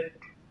little bit.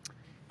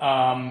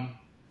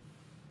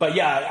 But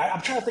yeah,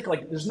 I'm trying to think,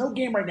 like, there's no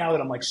game right now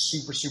that I'm like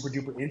super, super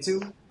duper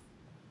into.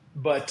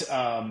 But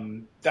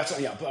that's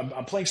yeah.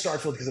 I'm playing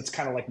Starfield because it's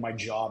kind of like my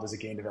job as a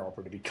game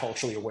developer to be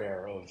culturally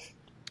aware of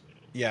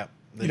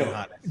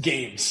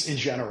games in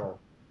general.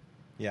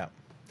 Yeah.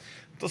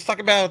 Let's talk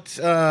about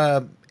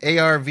AR,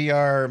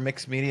 VR,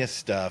 mixed media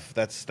stuff.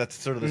 That's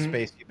sort of the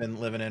space you've been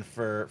living in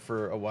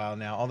for a while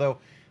now. Although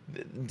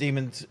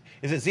Demons,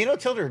 is it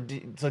Xenotilt or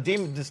so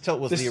Demon's Tilt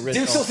was the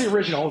original? Xenotilt's the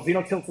original.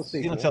 Xenotilt's the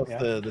sequel.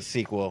 Xenotilt's the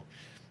sequel.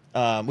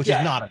 Which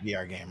is not a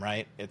VR game,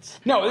 right?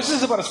 No, this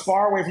is about as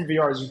far away from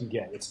VR as you can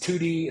get. It's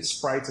 2D, it's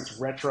sprites, it's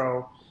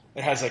retro.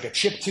 It has like a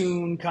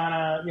chiptune kind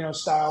of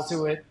style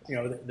to it.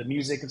 The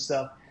music and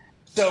stuff.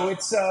 So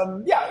it's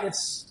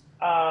it's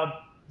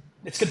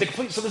good. The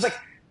complete. So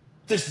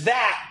there's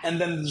that, and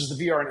then there's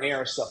the VR and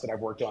AR stuff that I've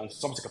worked on.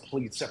 It's almost a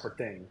complete separate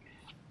thing.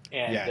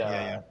 And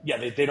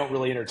they don't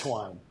really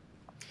intertwine.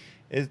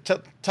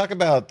 Talk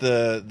about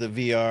the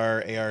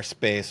VR AR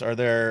space.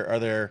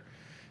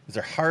 Is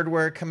there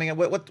hardware coming up?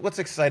 What's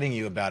exciting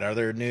you about it? Are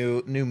there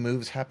new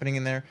moves happening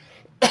in there?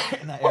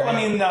 Well,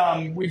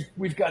 I mean,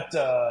 we've got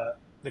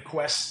the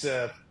Quest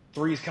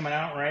 3 is coming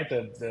out, right?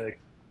 They're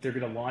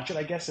going to launch it,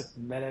 I guess, at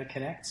Meta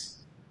Connect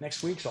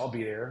next week, so I'll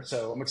be there.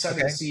 So I'm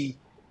excited to see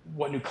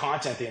what new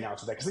content they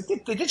announce with that,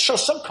 because they did show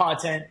some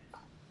content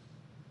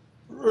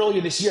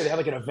earlier this year. They had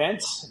like an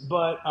event,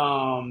 but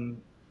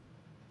I'm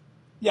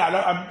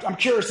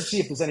curious to see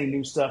if there's any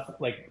new stuff,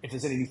 like if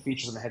there's any new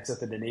features on the headset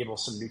that enable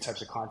some new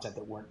types of content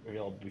that weren't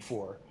available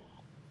before.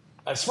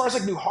 As far as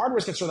like new hardware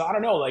is concerned, I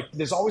don't know. Like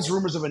there's always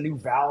rumors of a new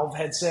Valve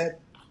headset,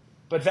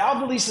 but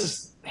Valve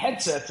releases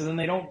headsets and then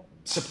they don't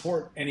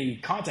support any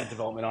content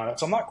development on it.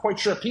 So I'm not quite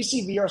sure.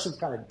 PC VR seems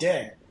kind of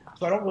dead.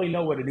 So I don't really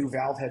know what a new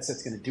Valve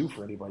headset's going to do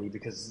for anybody,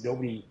 because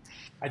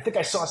I think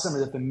I saw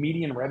somewhere that the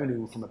median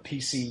revenue from a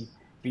PC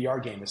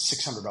VR game is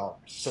 $600.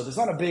 So there's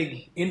not a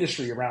big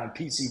industry around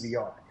PC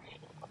VR.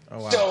 Oh,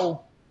 wow.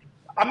 So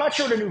I'm not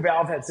sure what a new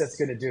Valve headset's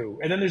going to do.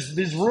 And then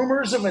there's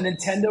rumors of a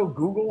Nintendo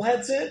Google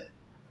headset.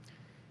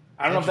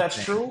 I don't know if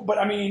that's true, but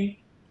I mean,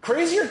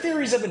 crazier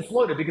theories have been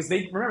floated, because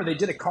they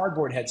did a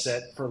cardboard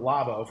headset for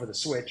Labo for the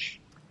Switch.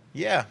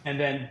 Yeah. And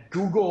then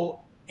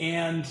Google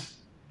and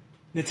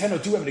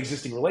Nintendo do have an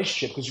existing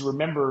relationship, because you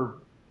remember,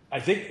 I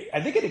think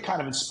it had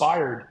kind of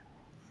inspired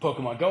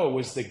Pokemon Go,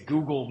 was the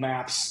Google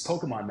Maps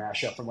Pokemon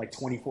mashup from like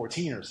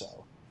 2014 or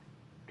so.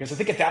 Because I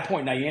think at that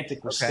point,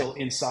 Niantic was still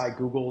inside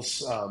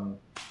Google's,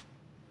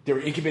 they were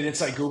incubated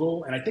inside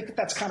Google. And I think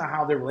that's kind of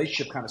how their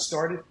relationship kind of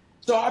started.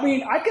 So, I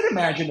mean, I could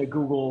imagine a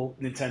Google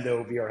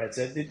Nintendo VR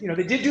headset. They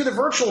did do the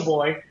Virtual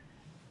Boy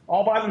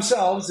all by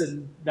themselves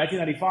in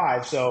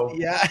 1995. So,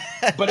 yeah.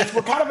 But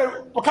we're kind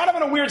of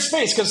in a weird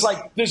space, because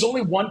like there's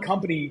only one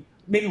company,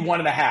 maybe one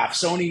and a half.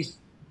 Sony's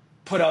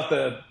put out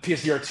the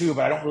PSVR 2,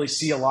 but I don't really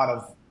see a lot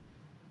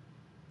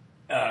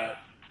of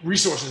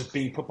resources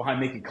being put behind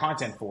making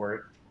content for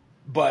it.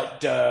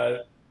 But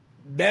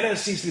Meta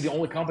seems to be the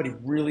only company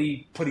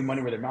really putting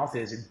money where their mouth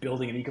is in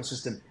building an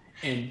ecosystem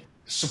and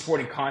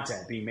supporting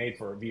content being made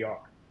for VR.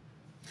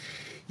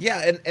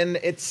 Yeah, and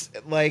it's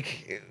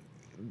like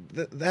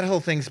that whole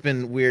thing's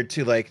been weird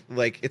too. Like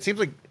it seems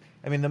like,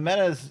 I mean, the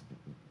Meta's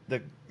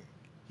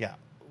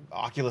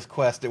Oculus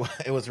Quest.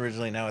 It was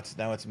originally, now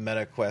it's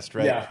Meta Quest,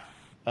 right?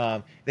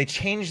 Yeah. They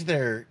changed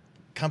their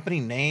company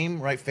name,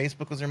 right?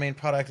 Facebook was their main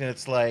product, and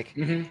it's like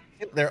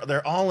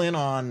they're all in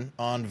on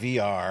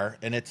VR,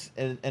 and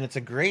it's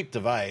a great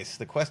device.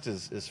 The Quest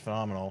is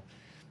phenomenal.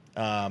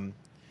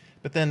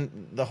 But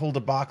then the whole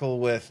debacle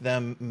with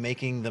them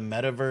making the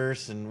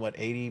metaverse and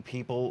 80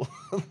 people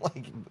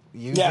like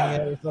using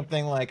it or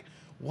something, like,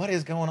 what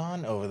is going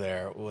on over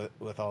there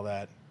with all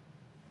that?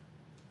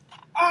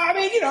 I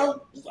mean,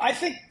 I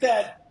think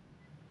that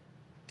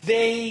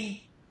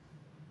they,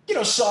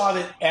 saw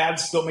that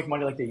ads don't make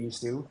money like they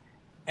used to.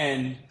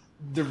 And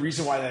the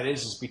reason why that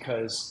is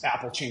because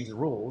Apple changed the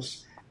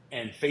rules,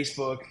 and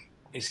Facebook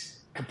is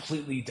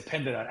completely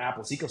dependent on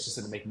Apple's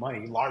ecosystem to make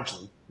money,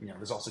 largely.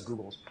 There's also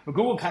Google's. But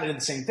Google kind of did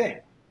the same thing.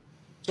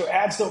 So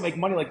ads don't make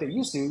money like they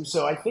used to.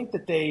 So I think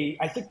they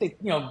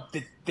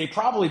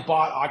probably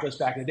bought Oculus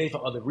back in the day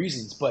for other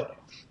reasons. But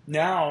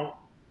now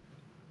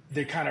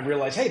they kind of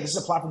realize, hey, this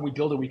is a platform we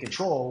build and we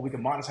control. We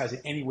can monetize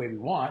it any way we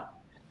want.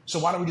 So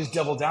why don't we just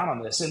double down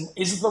on this? And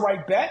is it the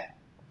right bet?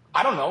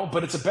 I don't know,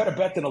 but it's a better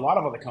bet than a lot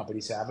of other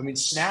companies have. I mean,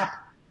 Snap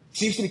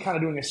seems to be kind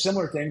of doing a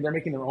similar thing. They're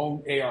making their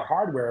own AR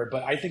hardware,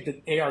 but I think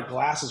that AR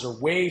glasses are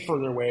way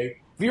further away.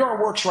 VR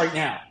works right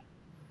now.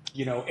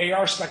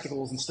 AR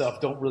spectacles and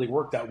stuff don't really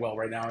work that well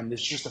right now, and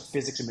there's just a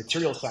physics and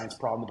material science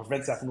problem that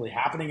prevents that from really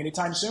happening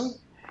anytime soon.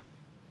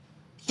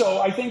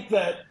 So I think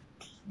that,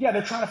 yeah,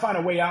 they're trying to find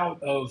a way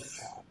out of,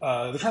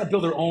 they're trying to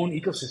build their own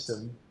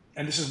ecosystem.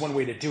 And this is one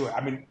way to do it.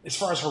 I mean, as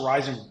far as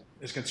Horizon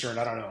is concerned,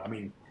 I don't know. I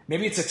mean,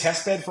 maybe it's a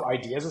test bed for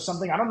ideas or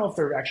something. I don't know if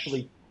they're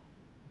actually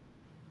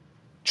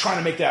trying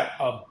to make that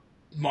a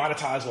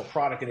monetizable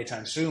product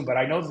anytime soon, but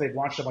I know that they've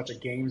launched a bunch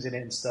of games in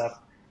it and stuff.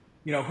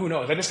 You know, who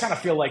knows? I just kind of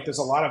feel like there's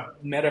a lot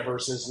of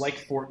metaverses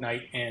like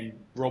Fortnite and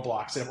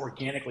Roblox that have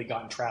organically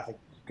gotten traffic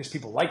because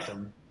people like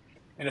them.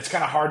 And it's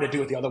kind of hard to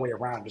do it the other way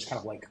around, just kind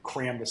of like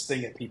cram this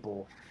thing at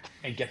people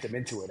and get them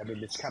into it. I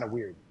mean, it's kind of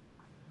weird.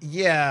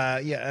 Yeah,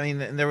 yeah. I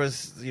mean, there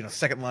was,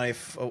 Second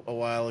Life a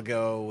while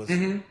ago was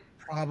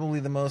probably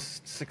the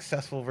most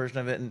successful version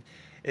of it, and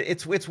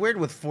it's weird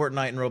with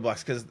Fortnite and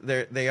Roblox because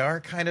they are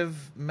kind of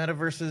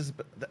metaverses,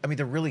 but I mean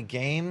they're really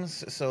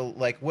games. So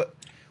like what?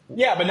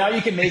 Yeah, but now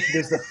you can make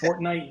there's the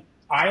Fortnite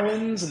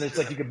islands, and it's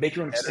like you can make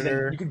your own, and then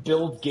Editor. you can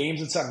build games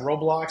inside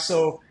Roblox.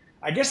 So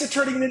I guess they're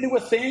turning it into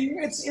a thing.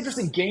 It's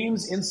interesting.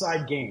 Games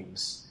inside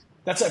games.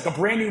 That's like a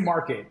brand new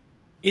market.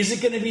 Is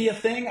it going to be a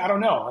thing? I don't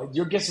know.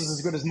 Your guess is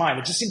as good as mine.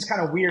 It just seems kind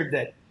of weird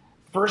that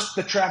first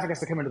the traffic has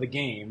to come into the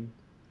game,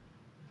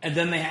 and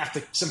then they have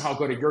to somehow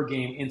go to your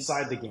game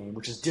inside the game,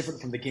 which is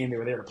different from the game they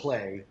were there to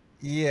play.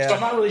 So I'm Yeah,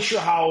 not really sure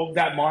how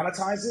that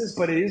monetizes,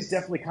 but it is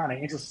definitely kind of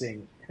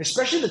interesting,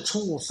 especially the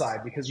tool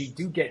side, because you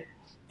do get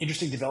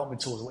interesting development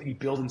tools that let you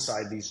build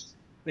inside these.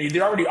 They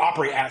already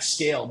operate at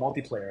scale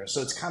multiplayer,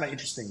 so it's kind of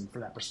interesting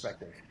from that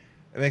perspective.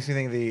 it makes me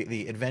think of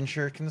the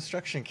Adventure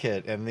Construction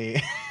Kit and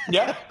the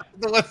Yeah,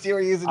 the ones you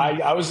were using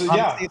I was on the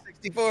yeah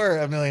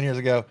C64 a million years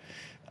ago.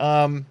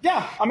 Um,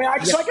 yeah. I mean,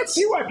 yeah, so I could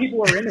see why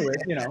people are into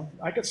it. You know,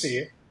 I could see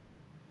it.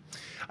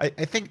 I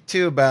think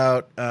too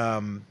about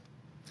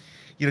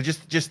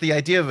just the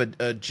idea of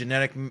a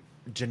generic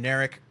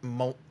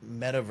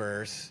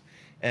metaverse,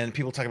 and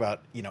people talk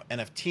about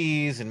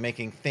NFTs and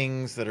making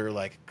things that are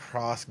like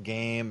cross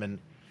game, and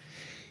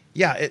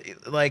yeah,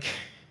 like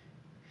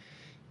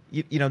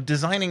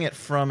designing it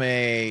from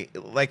a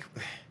like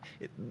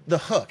the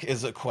hook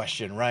is a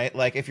question, right?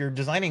 Like if you're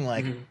designing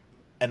like Mhm.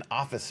 an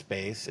office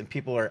space and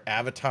people are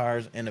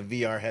avatars in a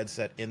VR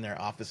headset in their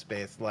office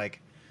space, like,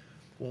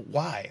 well,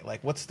 why?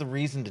 Like, what's the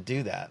reason to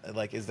do that?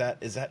 Like, is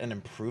that an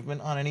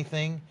improvement on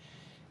anything?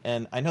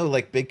 And I know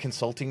like big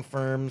consulting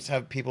firms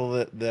have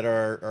people that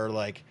are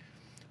like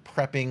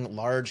prepping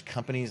large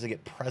companies to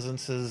get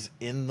presences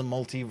in the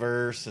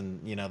multiverse,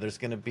 and there's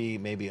going to be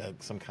maybe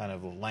some kind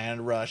of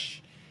land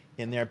rush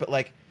in there, but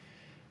like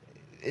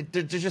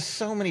there's just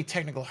so many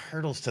technical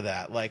hurdles to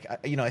that. Like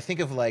I think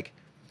of like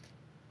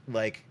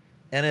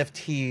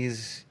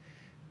NFTs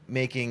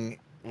making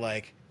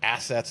like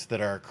assets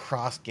that are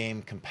cross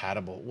game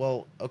compatible.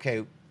 Well,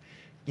 okay,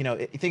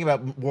 you think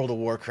about World of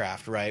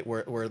Warcraft, right?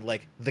 Where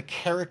like the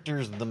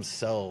characters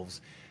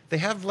themselves, they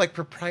have like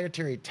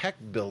proprietary tech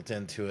built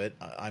into it.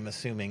 I'm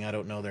assuming, I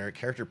don't know their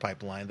character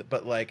pipeline,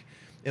 but like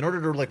in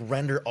order to like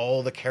render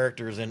all the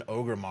characters in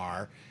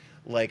Ogrimmar,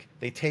 like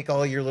they take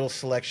all your little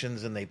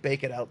selections and they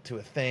bake it out to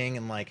a thing,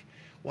 and like,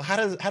 well, how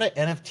do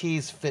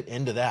NFTs fit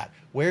into that?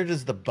 Where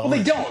does the Well, they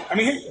bonus? don't. I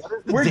mean,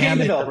 The we're game damage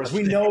of developers. the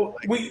We thing? know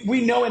Like,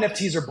 we know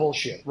NFTs are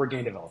bullshit. We're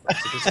game developers.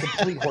 Like, it's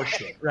complete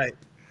horseshit. right.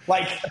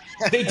 Like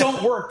they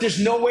don't work. There's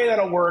no way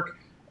that'll work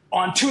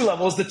on two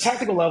levels. The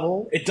technical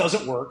level, it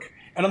doesn't work,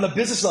 and on the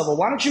business level,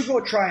 why don't you go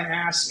try and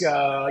ask,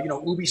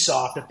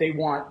 Ubisoft if they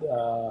want,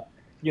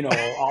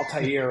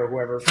 Altair or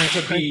whoever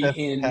to be Princess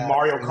in Pass,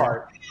 Mario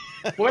Kart.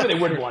 Well, maybe they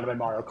wouldn't want to be in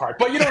Mario Kart,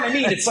 but you know what I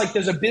mean. It's like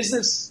there's a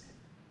business.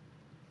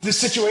 The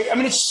situation. I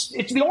mean, it's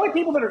the only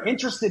people that are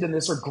interested in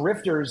this are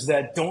grifters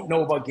that don't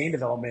know about game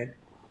development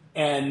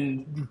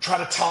and try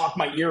to talk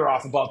my ear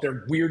off about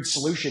their weird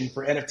solution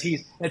for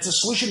NFTs. And it's a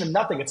solution to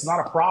nothing. It's not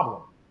a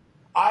problem.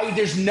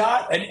 There's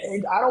not, and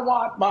I don't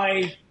want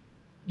my,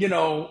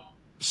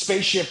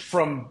 spaceship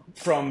from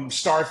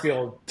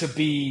Starfield to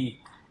be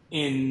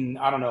in,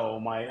 I don't know,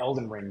 my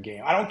Elden Ring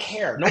game. I don't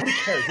care. Nobody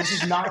cares. This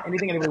is not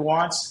anything anybody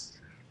wants.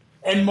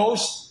 And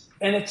most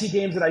NFT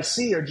games that I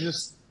see are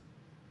just,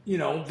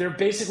 they're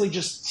basically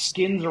just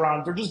skins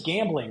around, they're just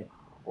gambling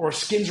or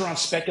skins around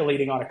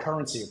speculating on a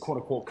currency, a quote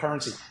unquote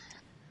currency.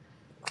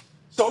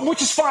 So,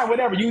 which is fine,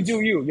 whatever, you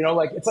do you,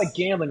 like, it's like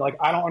gambling. Like,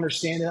 I don't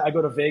understand it. I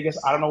go to Vegas.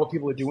 I don't know what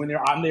people are doing there.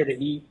 I'm there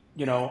to eat.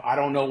 I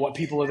don't know what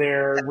people are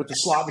there with the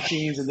slot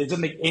machines, and it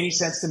doesn't make any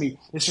sense to me.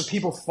 It's for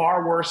people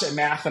far worse at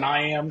math than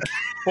I am.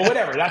 But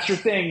whatever, that's your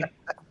thing.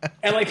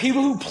 And like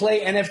people who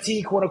play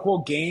NFT quote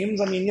unquote games,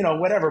 I mean,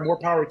 whatever, more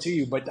power to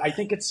you. But I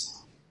think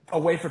it's a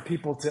way for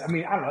people to, I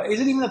mean, I don't know.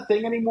 Is it even a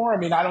thing anymore? I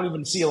mean, I don't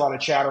even see a lot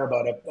of chatter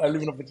about it. I don't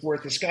even know if it's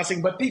worth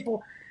discussing. But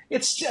people,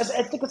 it's just,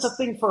 I think it's a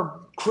thing for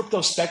crypto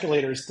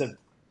speculators to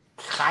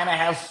kind of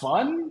have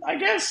fun, I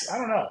guess. I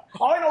don't know.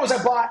 All I know is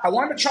I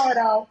wanted to try it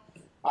out.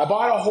 I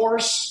bought a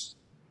horse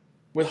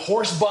with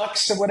horse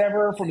bucks or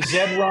whatever from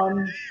Zed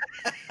Run.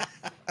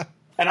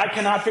 And I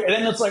cannot figure.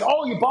 And then it's like,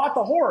 oh, you bought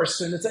the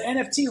horse, and it's an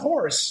NFT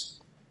horse.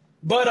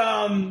 But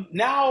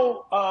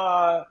now,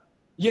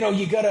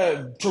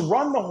 to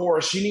run the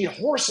horse, you need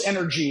horse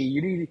energy.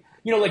 You need,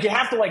 like you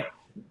have to like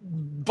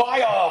buy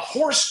a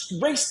horse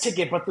race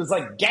ticket, but there's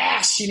like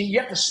gas. You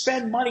have to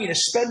spend money to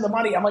spend the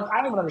money. I'm like, I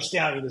don't even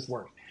understand how any of this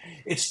works.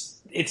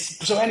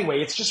 It's so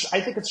anyway. It's just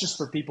I think it's just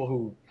for people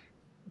who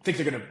think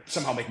they're going to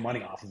somehow make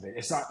money off of it.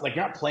 It's not like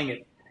you're not playing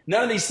it.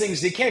 None of these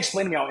things. They can't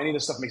explain to me how any of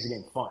this stuff makes the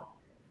game fun.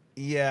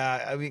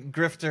 Yeah, I mean,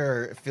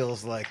 grifter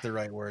feels like the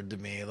right word to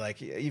me.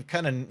 Like you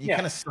kind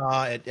of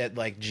saw it at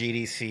like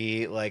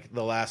GDC, like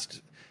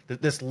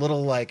this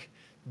little like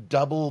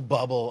double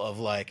bubble of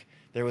like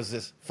there was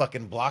this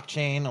fucking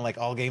blockchain, and like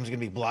all games are gonna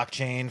be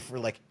blockchain for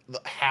like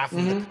half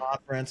of the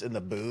conference, and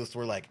the booths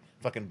were like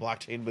fucking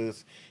blockchain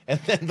booths, and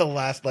then the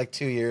last like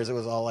 2 years it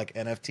was all like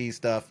NFT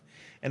stuff,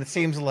 and it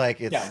seems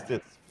like it's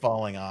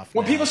falling off.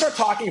 When now. people start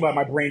talking about it,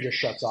 my brain just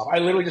shuts off. I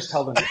literally just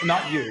tell them,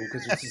 not you,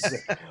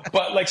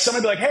 but like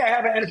somebody be like, hey, I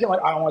have an NFT. I'm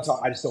like, I don't want to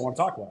talk. I just don't want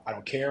to talk about it. I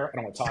don't care. I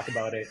don't want to talk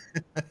about it.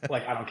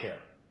 Like, I don't care.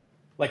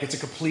 Like, it's a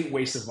complete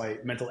waste of my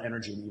mental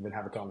energy to even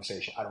have a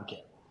conversation. I don't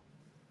care.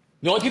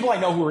 The only people I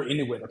know who are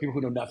into it are people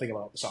who know nothing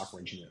about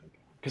software engineering.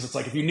 Because it's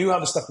like, if you knew how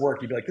this stuff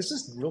worked, you'd be like, this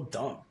is real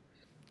dumb.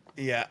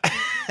 Yeah,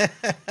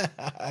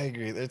 I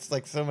agree. It's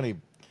like so many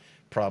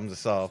problems to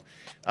solve.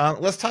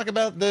 Let's talk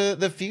about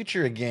the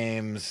future of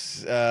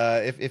games.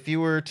 If you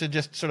were to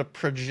just sort of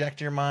project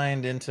your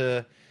mind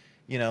into,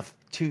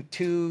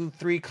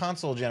 three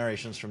console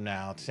generations from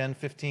now, 10,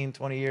 15,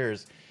 20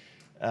 years,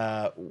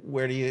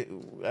 where do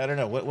you, I don't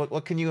know,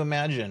 what can you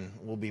imagine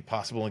will be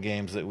possible in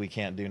games that we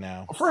can't do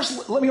now?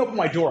 First, let me open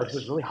my door because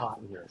it's really hot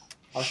in here.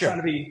 I was trying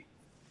to be...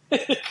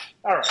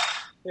 All right,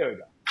 here we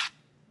go.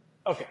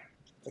 Okay,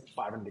 it's like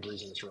 500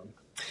 degrees in this room.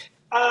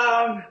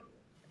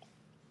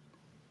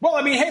 Well,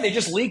 I mean, hey, they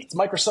just leaked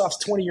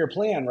Microsoft's 20-year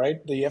plan,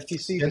 right? The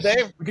FTC. Did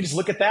they? We could just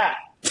look at that.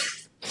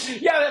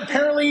 Yeah,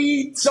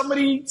 apparently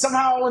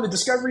somehow in the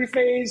discovery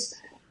phase,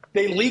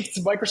 they leaked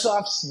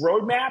Microsoft's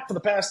roadmap for the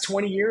past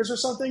 20 years or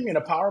something in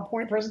a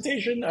PowerPoint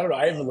presentation. I don't know.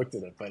 I haven't looked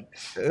at it, but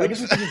I guess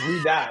we should just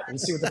read that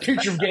and see what the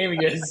future of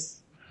gaming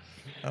is.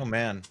 Oh,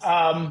 man.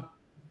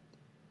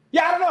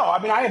 Yeah, I don't know. I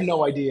mean, I have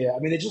no idea. I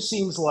mean, it just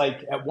seems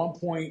like at one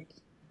point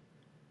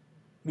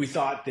we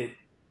thought that,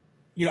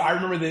 I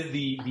remember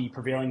the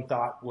prevailing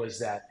thought was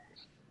that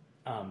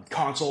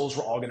consoles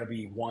were all going to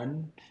be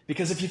one.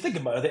 Because if you think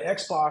about it, the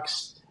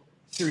Xbox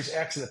Series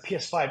X and the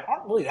PS5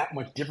 aren't really that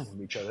much different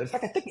from each other. In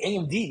fact, I think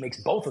AMD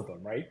makes both of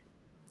them, right?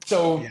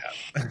 So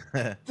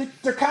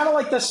they're kind of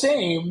like the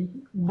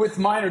same with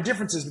minor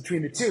differences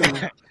between the two.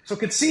 So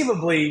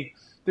conceivably,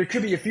 there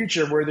could be a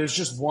future where there's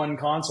just one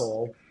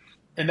console,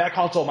 and that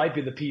console might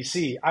be the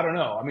PC. I don't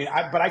know. I mean,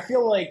 but I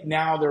feel like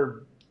now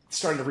they're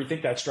starting to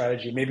rethink that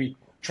strategy, maybe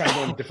trying to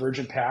go in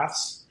divergent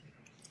paths.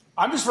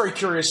 I'm just very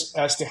curious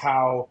as to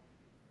how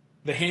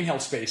the handheld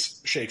space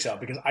shakes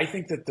out, because I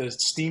think that the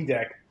Steam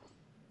Deck,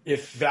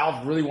 if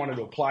Valve really wanted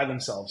to apply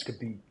themselves, could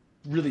be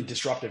really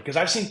disruptive. Because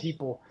I've seen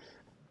people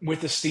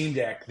with the Steam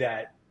Deck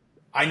that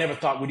I never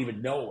thought would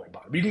even know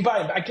about it. You can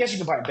buy it. I guess you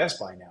can buy it in Best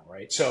Buy now,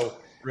 right? So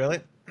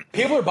really,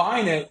 people are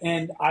buying it,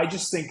 and I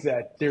just think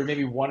that they're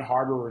maybe one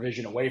hardware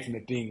revision away from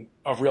it being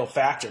a real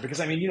factor. Because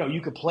I mean,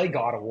 you could play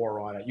God of War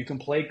on it, you can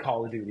play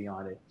Call of Duty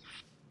on it,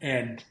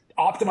 and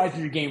optimizing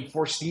your game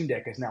for Steam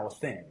Deck is now a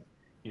thing.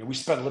 We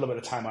spent a little bit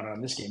of time on it on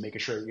this game, making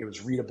sure it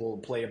was readable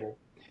and playable.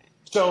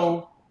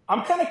 So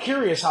I'm kind of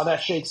curious how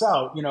that shakes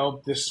out.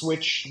 The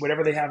Switch,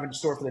 whatever they have in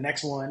store for the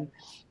next one,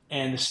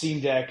 and the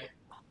Steam Deck.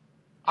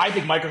 I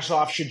think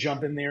Microsoft should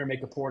jump in there and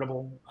make it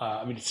portable.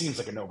 I mean, it seems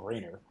like a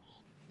no-brainer.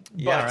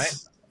 Yeah, right.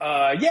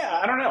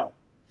 I don't know.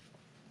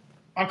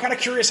 I'm kind of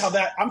curious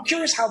I'm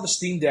curious how the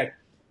Steam Deck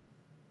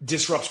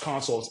disrupts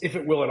consoles, if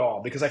it will at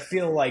all, because I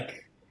feel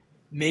like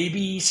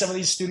maybe some of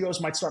these studios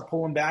might start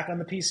pulling back on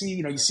the PC.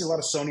 You see a lot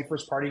of Sony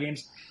first-party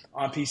games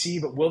on PC,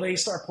 but will they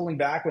start pulling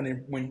back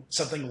when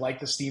something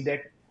like the Steam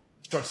Deck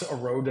starts to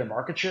erode their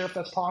market share, if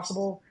that's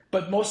possible?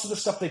 But most of the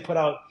stuff they put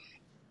out,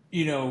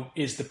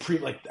 is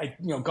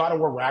the God of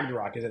War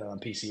Ragnarok isn't on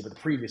PC, but the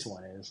previous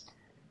one is.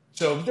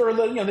 So they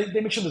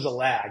make sure there's a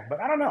lag. But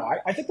I don't know.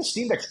 I think the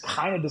Steam Deck's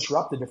kind of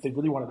disruptive if they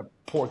really wanted to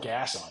pour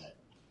gas on it.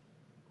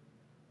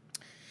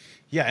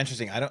 Yeah,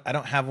 interesting. I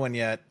don't have one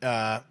yet.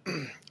 I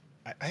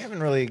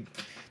haven't really.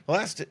 The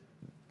last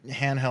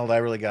handheld I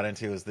really got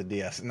into was the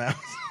DS, and that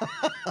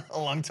was a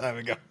long time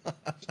ago.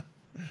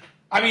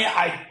 I mean,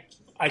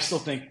 I still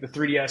think the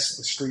 3DS,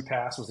 the Street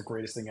Pass, was the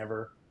greatest thing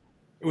ever.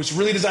 It was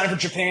really designed for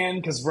Japan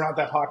because we're not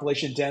that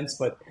population dense,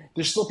 but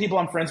there's still people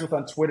I'm friends with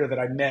on Twitter that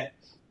I met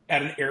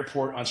at an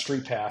airport on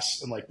Street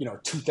Pass in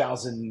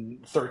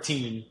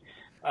 2013.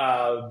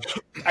 I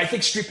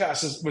think Street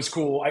Pass was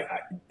cool.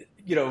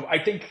 I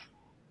think.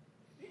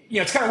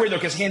 It's kind of weird, though,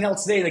 because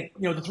handhelds today,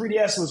 the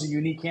 3DS was a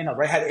unique handheld,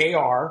 right? It had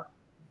AR.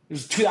 It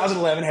was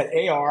 2011, had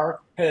AR,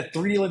 had a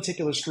 3D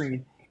lenticular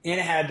screen, and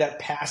it had that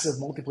passive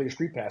multiplayer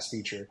Street Pass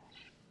feature.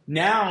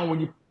 Now,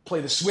 when you play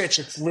the Switch,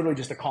 it's literally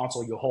just a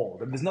console you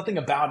hold. And there's nothing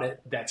about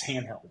it that's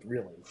handheld,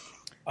 really,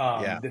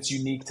 that's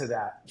unique to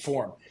that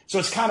form. So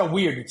it's kind of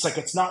weird. It's like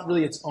it's not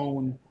really its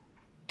own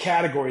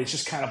category. It's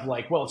just kind of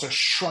like, well, it's a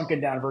shrunken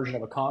down version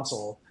of a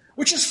console,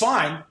 which is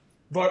fine.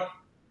 But,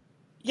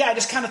 yeah, I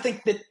just kind of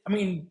think that, I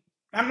mean,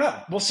 I don't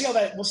know. We'll see how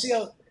that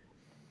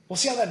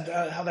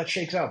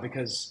shakes out,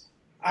 because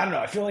I don't know.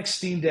 I feel like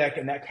Steam Deck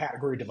and that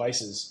category of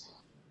devices,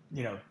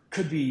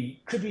 could be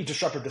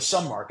disruptive to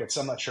some markets.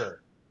 I'm not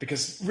sure,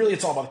 because really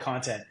it's all about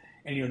content,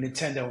 and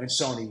Nintendo and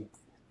Sony,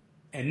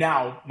 and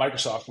now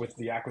Microsoft with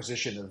the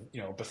acquisition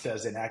of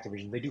Bethesda and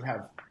Activision, they do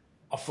have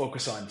a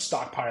focus on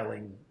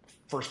stockpiling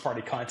first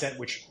party content,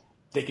 which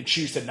they can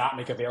choose to not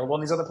make available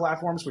on these other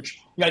platforms.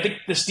 Which I think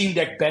the Steam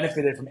Deck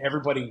benefited from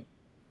everybody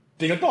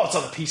being like, "Oh, it's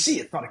on the PC.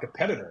 It's not a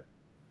competitor."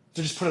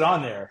 So just put it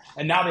on there,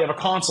 and now they have a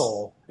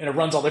console and it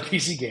runs all their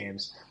PC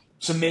games.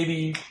 So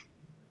maybe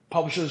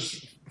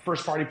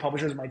first party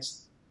publishers might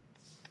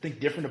think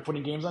different of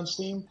putting games on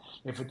Steam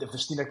if the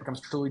Steam Deck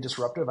becomes truly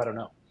disruptive. I don't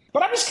know,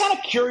 but I'm just kind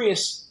of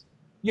curious.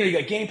 You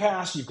got Game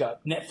Pass, you've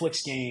got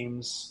Netflix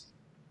games,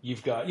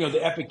 you've got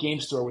the Epic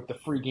Game Store with the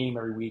free game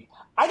every week.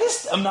 I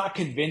just am not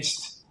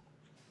convinced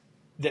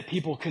that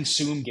people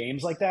consume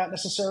games like that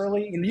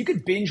necessarily. You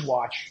could binge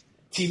watch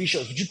TV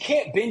shows, but you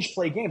can't binge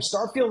play games.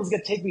 Starfield is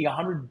going to take me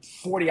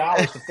 140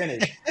 hours to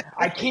finish.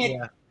 I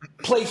can't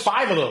play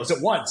 5 of those at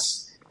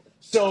once.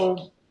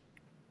 So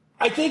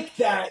I think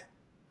that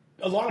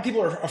a lot of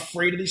people are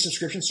afraid of these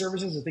subscription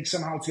services. I think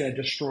somehow it's going to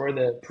destroy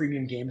the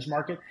premium games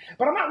market.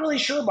 But I'm not really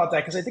sure about that,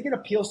 because I think it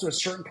appeals to a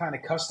certain kind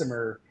of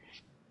customer.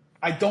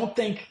 I don't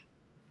think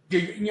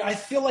I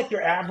feel like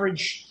your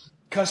average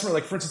customer,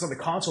 like for instance on the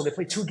console, they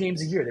play 2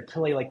 games a year. They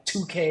play like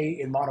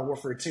 2K and Modern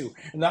Warfare 2,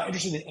 and not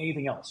interested in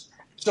anything else.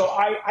 So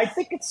I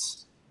think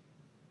that's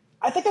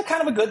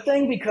kind of a good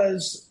thing,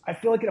 because I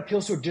feel like it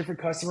appeals to a different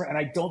customer, and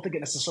I don't think it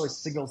necessarily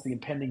signals the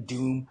impending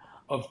doom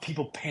of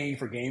people paying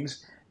for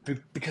games,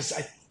 because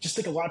I just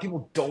think a lot of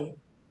people don't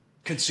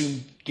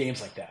consume games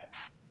like that.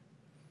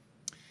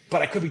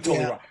 But I could be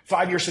totally wrong.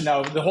 5 years from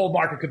now, the whole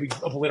market could be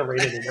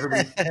obliterated and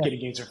everybody's getting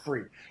games for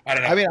free. I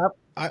don't know. I mean,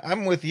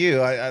 I'm with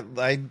you.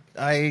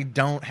 I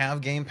don't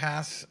have Game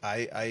Pass.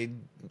 I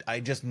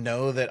just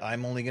know that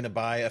I'm only going to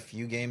buy a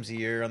few games a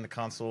year on the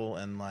console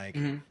and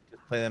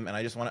just play them, and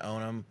I just want to own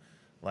them.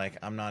 Like,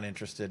 I'm not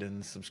interested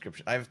in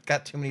subscription. I've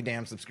got too many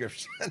damn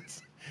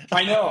subscriptions.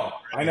 I know.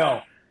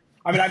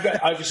 I mean, I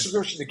have a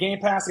subscription to Game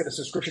Pass. I got a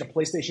subscription to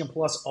PlayStation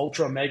Plus,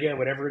 Ultra, Mega,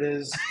 whatever it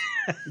is.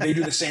 They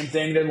do the same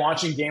thing. They're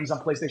launching games on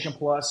PlayStation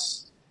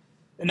Plus.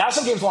 And now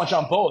some games launch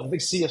on both. I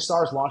think Sea of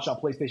Stars launched on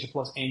PlayStation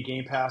Plus and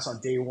Game Pass on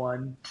day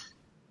one.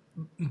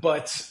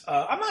 But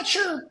I'm not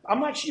sure.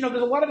 There's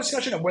a lot of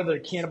discussion of whether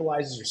it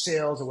cannibalizes your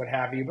sales or what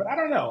have you. But I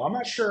don't know. I'm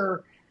not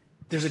sure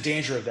there's a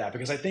danger of that,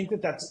 because I think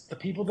that's the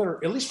people that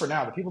are, at least for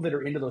now, the people that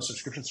are into those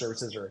subscription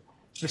services are a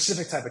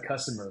specific type of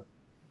customer.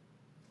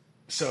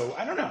 So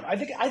I don't know. I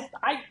think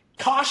I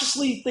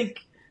cautiously think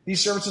these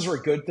services are a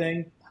good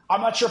thing.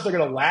 I'm not sure if they're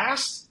going to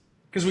last,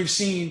 because we've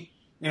seen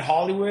in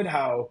Hollywood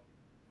how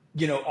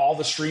all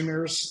the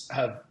streamers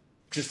have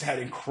just had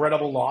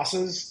incredible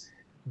losses.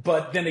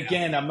 But then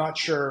again, I'm not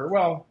sure.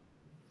 Well,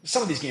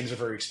 some of these games are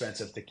very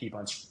expensive to keep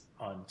on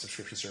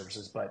subscription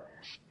services, but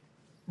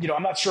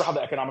I'm not sure how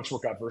the economics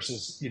work out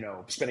versus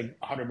spending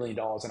 $100 million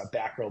on a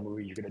back row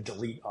movie you're going to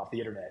delete off the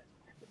internet.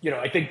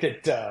 I think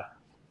that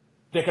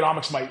the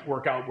economics might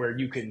work out where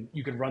you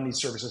can run these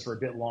services for a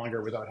bit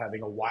longer without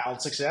having a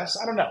wild success.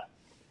 I don't know.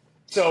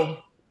 So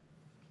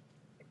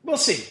we'll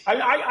see.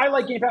 I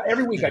like Game Pass.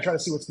 Every week I try to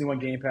see what's new on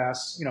Game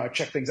Pass. I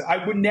check things.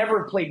 I would never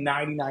have played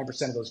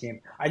 99% of those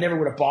games. I never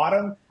would have bought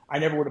them. I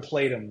never would have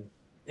played them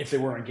if they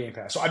weren't on Game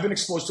Pass. So I've been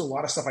exposed to a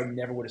lot of stuff I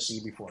never would have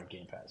seen before on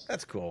Game Pass.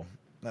 That's cool.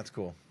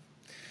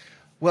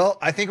 Well,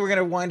 I think we're going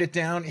to wind it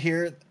down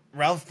here.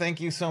 Ralph,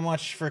 thank you so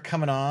much for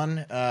coming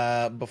on.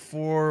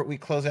 Before we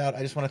close out,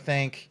 I just want to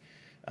thank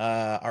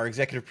our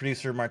executive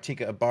producer,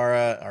 Martika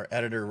Ibarra, our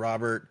editor,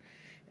 Robert,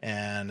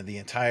 and the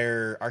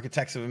entire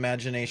Architects of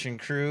Imagination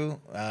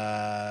crew.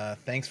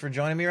 Thanks for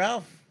joining me,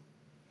 Ralph.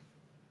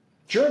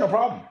 Sure, no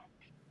problem.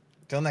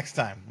 Till next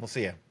time. We'll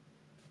see you.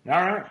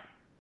 All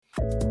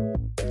right.